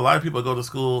 like, you know, a lot of people go to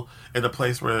school in a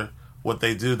place where what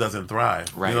they do doesn't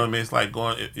thrive. Right. You know what I mean? It's like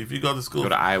going, if you go to school, go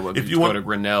to Iowa, if you go to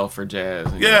Grinnell for jazz.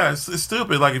 It's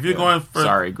stupid. Like, if you're going for,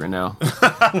 sorry, Grinnell. If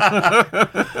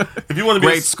you want to be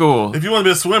great school, if you want to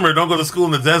be a swimmer, don't go to school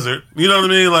in the desert. You know what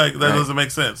I mean? Like, that doesn't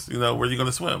make sense. You know, where are you going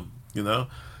to swim? You know,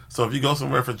 so if you go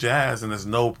somewhere for jazz and there's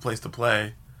no place to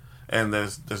play, and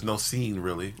there's no scene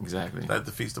really, exactly, that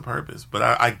defeats the purpose. But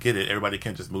I get it. Everybody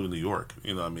can't just move to New York.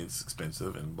 You know what I mean? It's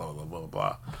expensive and blah blah blah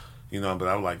blah. You know, but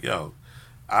I was like, yo,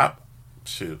 I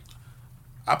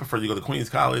prefer you go to Queens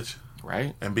College,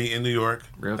 right, and be in New York.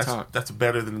 Real talk. That's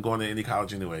better than going to any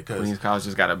college anyway. Cause Queens College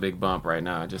just got a big bump right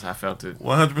now. I felt it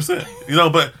 100%. You know,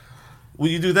 but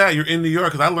when you do that, you're in New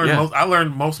York. Because I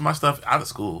learned most of my stuff out of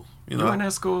school. You know, you weren't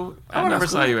at school. I never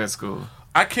saw you at school.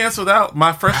 I canceled out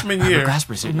my freshman year.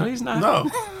 Glasper said, no, he's not. No.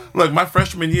 Look, my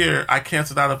freshman year, I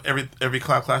canceled out of every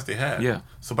class they had. Yeah.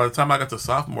 So by the time I got to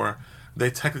sophomore, they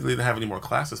technically didn't have any more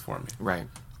classes for me. Right.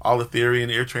 All the theory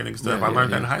and ear training stuff, I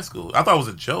learned that in high school. I thought it was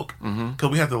a joke, because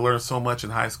we had to learn so much in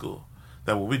high school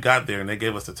that when we got there and they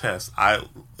gave us the test,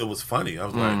 it was funny. I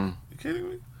was like, you kidding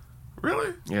me?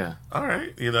 Really? Yeah. All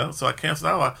right. You know, so I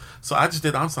canceled out a lot. So I just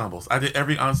did ensembles. I did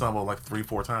every ensemble like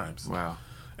 3-4 times. Wow.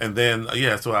 And then,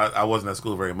 so I wasn't at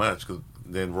school very much, because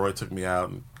then Roy took me out,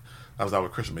 and I was out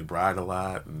with Christian McBride a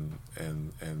lot,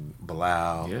 and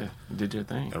Bilal. Yeah, you did your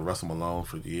thing. And Russell Malone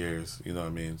for years, you know what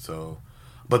I mean? So,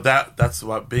 but that's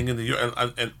what being in New York,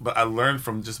 but I learned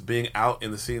from just being out in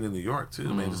the scene in New York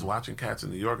too, man, just watching cats in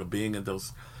New York and being in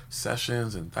those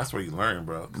sessions, and that's where you learn,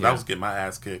 bro. Because I was getting my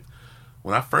ass kicked.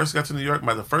 When I first got to New York,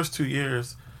 the first 2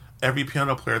 years, every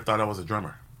piano player thought I was a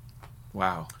drummer.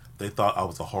 Wow. They thought I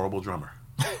was a horrible drummer.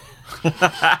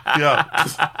 Yeah,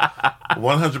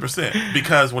 100%.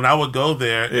 Because when I would go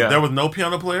there, if there was no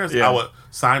piano players, I would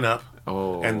sign up.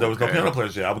 And there was no piano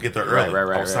players there. I would get there early.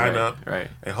 I would sign up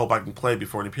and hope I can play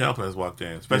before any piano players walked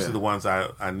in. Especially the ones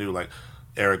I knew, like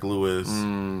Eric Lewis,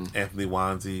 Anthony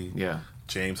Wanzi,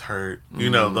 James Hurt. You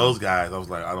know, those guys. I was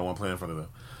like, I don't want to play in front of them.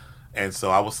 And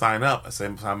so I would sign up,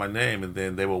 sign my name, and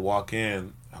then they would walk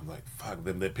in. I'm like, fuck.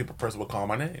 Then the person would call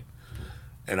my name,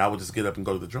 and I would just get up and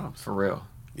go to the drums. For real.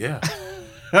 Yeah.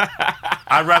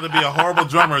 I'd rather be a horrible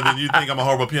drummer than you think I'm a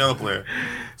horrible piano player.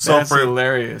 So that's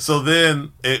hilarious. So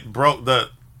then it broke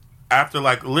after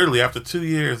 2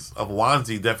 years of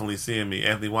Wanzi definitely seeing me,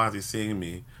 Anthony Wanzi seeing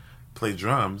me play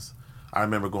drums, I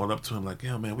remember going up to him like,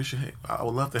 yo, man, I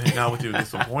would love to hang out with you and get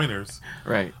some pointers.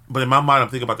 Right. But in my mind, I'm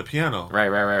thinking about the piano. Right.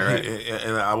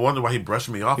 And I wonder why he brushed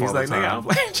me off all the time. I'm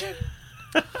playing.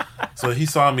 So he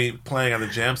saw me playing at a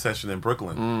jam session in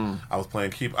Brooklyn. I was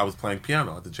playing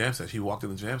piano at the jam session. He walked in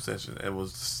the jam session and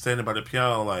was standing by the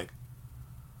piano like,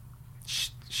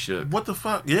 shook. What the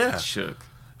fuck? Yeah, shook.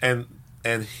 And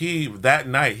he that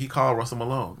night he called Russell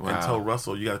Malone and told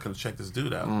Russell, you got to come check this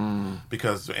dude out,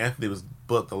 because Anthony was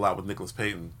booked a lot with Nicholas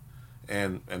Payton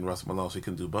and Russell Malone, so he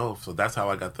couldn't do both. So that's how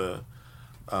I got the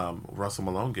Russell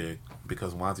Malone gig,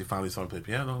 because Wanzi finally saw me play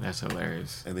piano. That's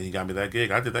hilarious. And then he got me that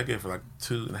gig. I did that gig for like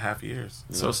 2.5 years.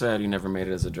 So sad you never made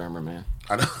it as a drummer, man.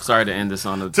 I know. Sorry to end this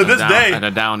on a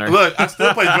downer. Look, I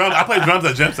still play drums. I play drums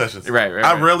at jam sessions. Right.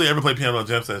 I rarely ever play piano at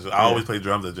jam sessions. I always play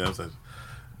drums at jam sessions.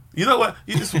 You know what?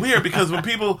 It's weird because when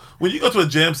you go to a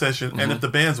jam session, and if the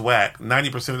band's whack,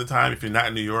 90% of the time, if you're not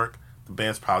in New York, the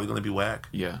band's probably going to be whack.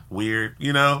 Yeah. Weird,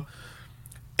 you know?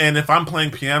 And if I'm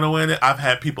playing piano in it, I've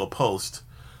had people post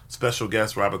special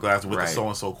guest Robert Glasper with the Right. so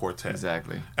and so quartet.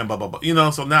 Exactly. And blah blah blah. You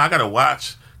know, so now I gotta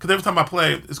watch because every time I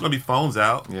play, it's gonna be phones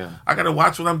out. Yeah. I gotta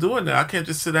watch what I'm doing now. I can't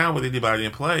just sit down with anybody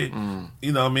and play.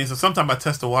 You know what I mean? So sometimes I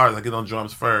test the waters. I get on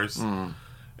drums first, and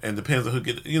depends on who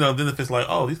get. You know, then if it's like,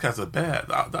 oh, these guys are bad,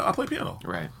 I'll play piano.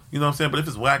 Right. You know what I'm saying? But if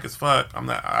it's whack as fuck, I'm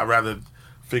not. I rather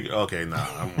figure. Okay, nah,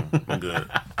 I'm good.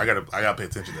 I gotta pay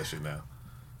attention to that shit now,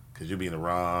 because you be in the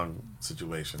wrong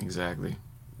situation. Exactly.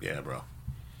 Yeah, bro.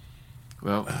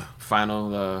 Well,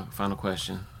 final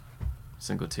question.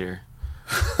 Single tier.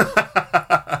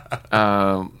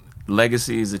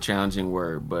 Legacy is a challenging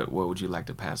word, but what would you like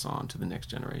to pass on to the next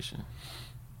generation?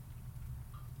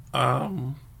 I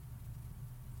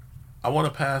want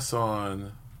to pass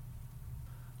on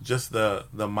just the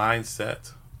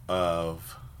mindset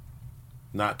of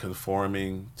not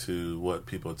conforming to what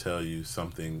people tell you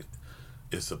something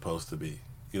is supposed to be.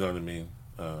 You know what I mean?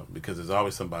 Because there's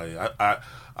always somebody. I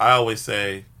always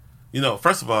say, you know,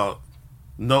 first of all,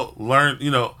 learn.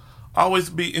 You know, always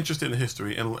be interested in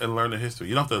history and learn the history.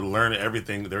 You don't have to learn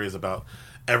everything there is about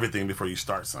everything before you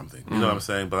start something. You know what I'm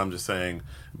saying? But I'm just saying,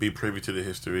 be privy to the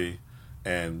history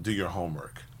and do your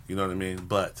homework. You know what I mean?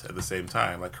 But at the same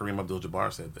time, like Kareem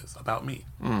Abdul-Jabbar said this about me.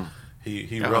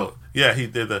 He wrote, he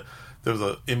did there was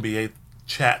a NBA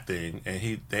chat thing,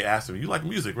 and they asked him, "You like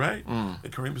music, right?" And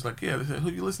Kareem was like, "Yeah." They said, "Who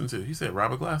you listen to?" He said,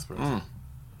 "Robert Glasper."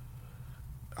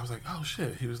 I was like, "Oh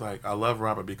shit!" He was like, "I love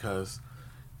Robert because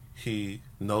he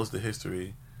knows the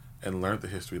history and learned the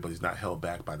history, but he's not held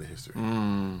back by the history." You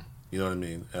know what I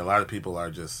mean? And a lot of people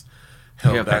are just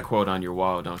held You have back. that quote on your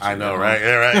wall, don't you? I know, right?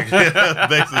 Yeah, right.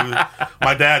 Basically,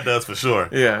 my dad does for sure.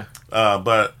 Yeah.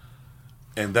 But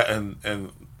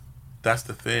that's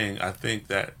the thing. I think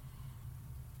that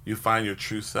you find your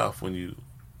true self when you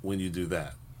do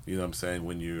that. You know what I'm saying?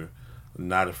 When you're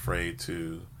not afraid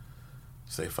to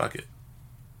say fuck it,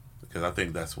 because I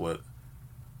think that's what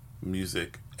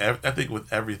music. I think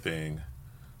with everything,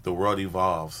 the world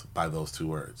evolves by those two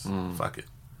words. Fuck it.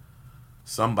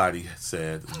 Somebody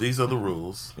said these are the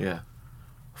rules. Yeah.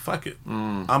 Fuck it.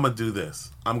 I'm gonna do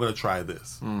this. I'm gonna try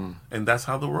this, and that's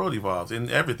how the world evolves in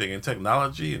everything, in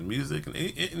technology, and music, and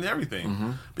in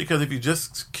everything. Because if you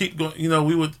just keep going, you know,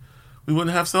 we wouldn't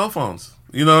have cell phones.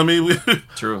 You know what I mean?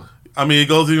 True. I mean, it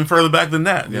goes even further back than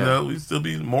that. Yeah. You know, we'd still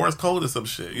be Morse code or some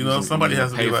shit. You know, somebody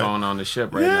has to be like, payphone on the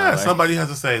ship right now. yeah, Like, somebody has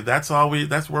to say that's where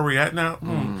we're at now.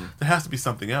 There has to be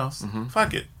something else.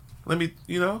 Fuck it. Let me,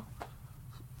 you know.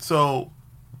 So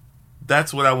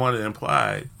that's what I want to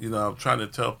imply. You know, I'm trying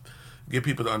to get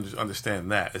people to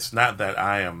understand that it's not that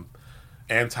I am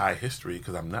anti-history,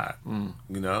 because I'm not. You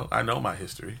know, I know my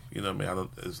history. You know what I mean?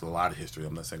 There's a lot of history.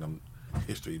 I'm not saying I'm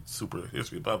super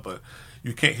history, but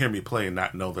you can't hear me play and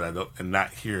not know that I don't, and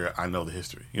not hear I know the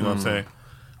history. You know what I'm saying?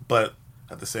 But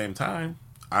at the same time,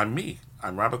 I'm me.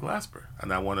 I'm Robert Glasper,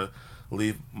 and I want to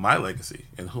leave my legacy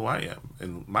and who I am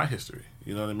and my history.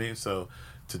 You know what I mean? So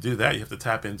to do that, you have to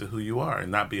tap into who you are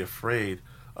and not be afraid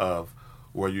of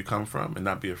where you come from, and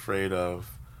not be afraid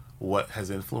of what has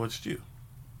influenced you.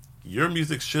 Your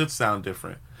music should sound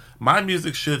different. My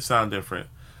music should sound different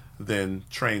than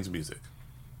Train's music,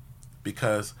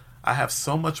 because I have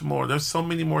so much more. There's so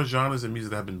many more genres of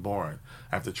music that have been born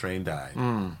after Train died,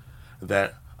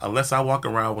 that unless I walk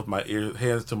around with my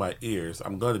hands to my ears,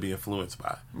 I'm going to be influenced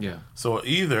by. Yeah. So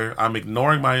either I'm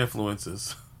ignoring my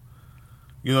influences,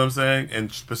 you know what I'm saying,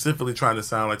 and specifically trying to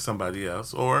sound like somebody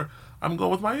else, or I'm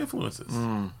going with my influences.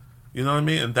 You know what I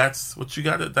mean? And that's what you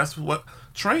got to. That's what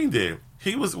Train did.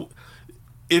 He was.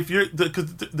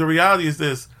 Because the reality is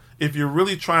this: if you're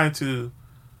really trying to,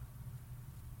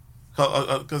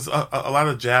 because a lot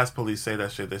of jazz police say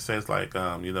that shit. They say it's like,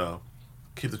 you know,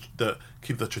 keep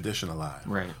the tradition alive.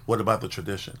 Right. What about the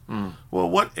tradition? Well,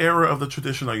 what era of the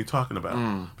tradition are you talking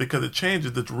about? Because it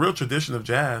changes. The real tradition of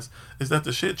jazz is that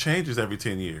the shit changes every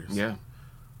 10 years. Yeah.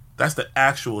 That's the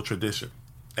actual tradition.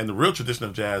 And the real tradition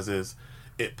of jazz is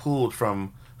it pulled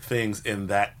from things in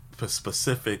that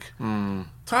specific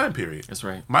time period. That's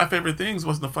right. My Favorite Things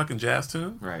wasn't a fucking jazz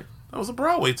tune. Right. That was a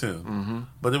Broadway tune.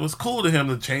 But it was cool to him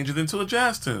to change it into a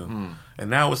jazz tune. And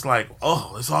now it's like,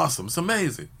 oh, it's awesome. It's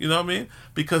amazing. You know what I mean?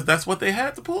 Because that's what they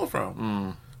had to pull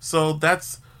from. So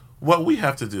that's what we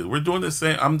have to do. We're doing the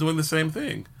same. I'm doing the same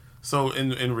thing. So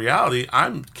in reality,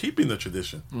 I'm keeping the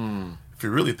tradition. If you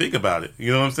really think about it,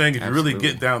 you know what I'm saying? If Absolutely. you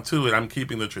really get down to it, I'm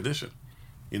keeping the tradition.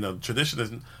 You know, the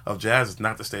tradition of jazz is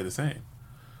not to stay the same.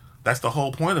 That's the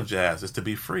whole point of jazz, is to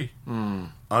be free,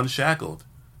 unshackled,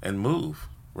 and move,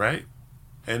 right?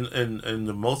 And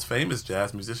the most famous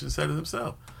jazz musician said it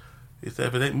himself. He said,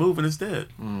 if it ain't moving, it's dead.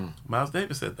 Miles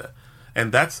Davis said that.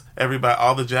 And that's everybody,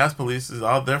 all the jazz police,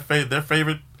 all their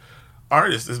favorite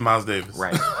artist is Miles Davis.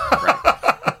 Right.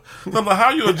 Right. So I'm like, how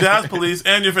are you a jazz police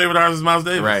and your favorite artist is Miles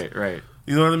Davis? Right. Right.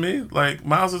 You know what I mean? Like,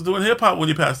 Miles was doing hip hop when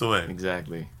he passed away.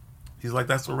 Exactly. He's like,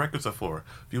 that's what records are for.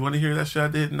 If you want to hear that shit I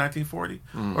did in 1940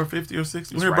 or 50 or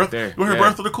 60, you It's want right to there. hear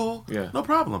Birth of the Cool? Yeah. No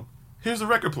problem. Here's a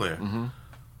record player. Mm-hmm.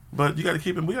 But you got to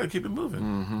keep it. We got to keep it moving.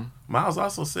 Mm-hmm. Miles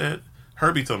also said,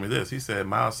 Herbie told me this. He said,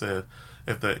 Miles said,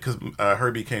 because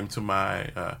Herbie came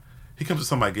to he comes to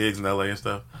some of my gigs in LA and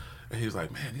stuff, and he was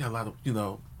like, man, you got a lot of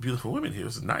beautiful women here.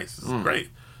 This is nice. This is great.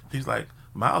 He's like,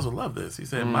 Miles would love this. He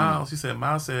said, Miles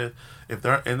said, if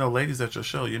there ain't no ladies at your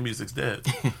show, your music's dead.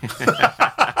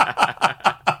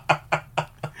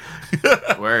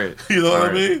 Word. You know what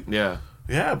I mean? Yeah.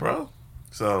 Yeah, bro.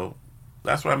 So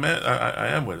that's what I meant. I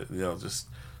am with it. Just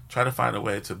try to find a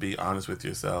way to be honest with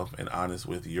yourself and honest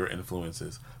with your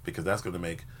influences, because that's going to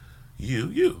make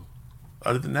you.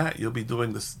 Other than that, you'll be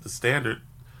doing the standard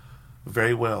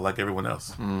very well, like everyone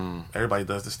else. Everybody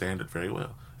does the standard very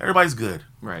well. Everybody's good.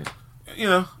 Right.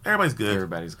 Everybody's good.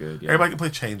 Everybody's good. Yeah. Everybody can play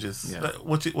changes. Yeah.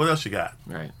 What else you got?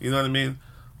 Right. You know what I mean?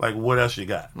 Like, what else you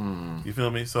got? You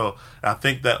feel me? So I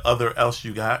think that other else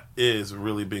you got is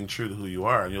really being true to who you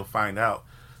are, and you'll find out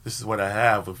this is what I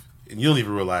have, and you'll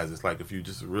even realize it's like if you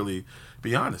just really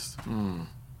be honest.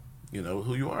 You know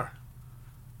who you are.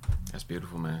 That's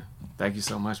beautiful, man. Thank you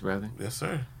so much, brother. Yes,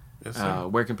 sir. Yes, sir.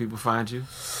 Where can people find you?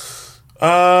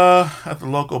 At the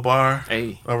local bar.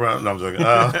 Hey. Around. No, I'm joking.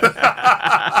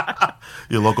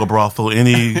 Your local brothel,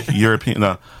 any European.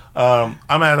 No. I'm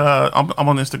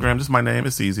on Instagram. Just my name.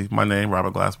 It's easy. My name,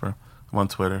 Robert Glasper. I'm on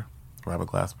Twitter, Robert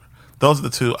Glasper. Those are the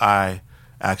two I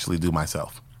actually do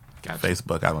myself. Gotcha.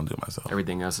 Facebook, I don't do myself.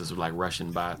 Everything else is like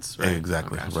Russian bots, right?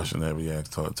 Exactly. Oh, gotcha. Russian every, yeah,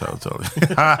 totally.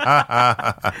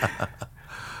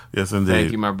 Yes, indeed.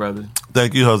 Thank you, my brother.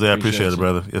 Thank you, Jose. I appreciate it,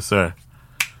 brother. Yes, sir.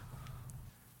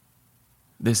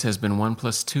 This has been 1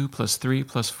 + 2 + 3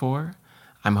 + 4.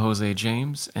 I'm Jose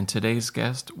James, and today's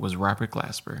guest was Robert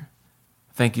Glasper.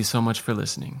 Thank you so much for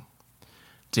listening.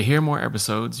 To hear more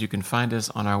episodes, you can find us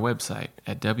on our website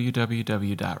at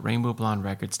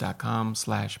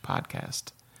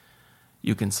www.rainbowblonderecords.com/podcast.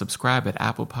 You can subscribe at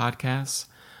Apple Podcasts,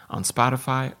 on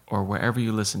Spotify, or wherever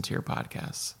you listen to your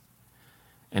podcasts.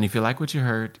 And if you like what you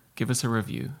heard, give us a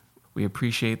review. We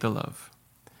appreciate the love.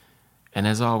 And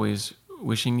as always,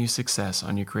 wishing you success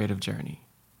on your creative journey.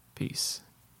 Peace.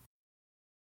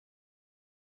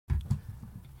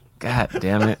 God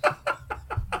damn it.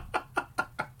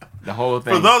 The whole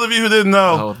thing. For those of you who didn't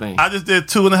know, The whole thing. I just did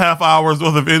 2.5 hours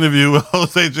worth of interview with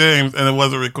Jose James, and it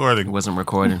wasn't recording. It wasn't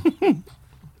recording.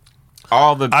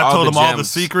 I told him all the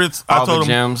secrets. I told him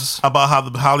gems. about how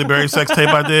the Halle Berry sex tape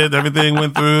I did, everything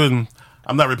went through, and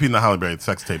I'm not repeating the Halle Berry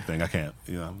sex tape thing. I can't.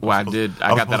 Well, I did.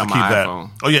 I got that on my iPhone.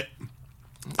 Oh, yeah.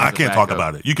 I can't talk backup.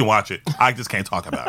 about it. You can watch it. I just can't talk about it.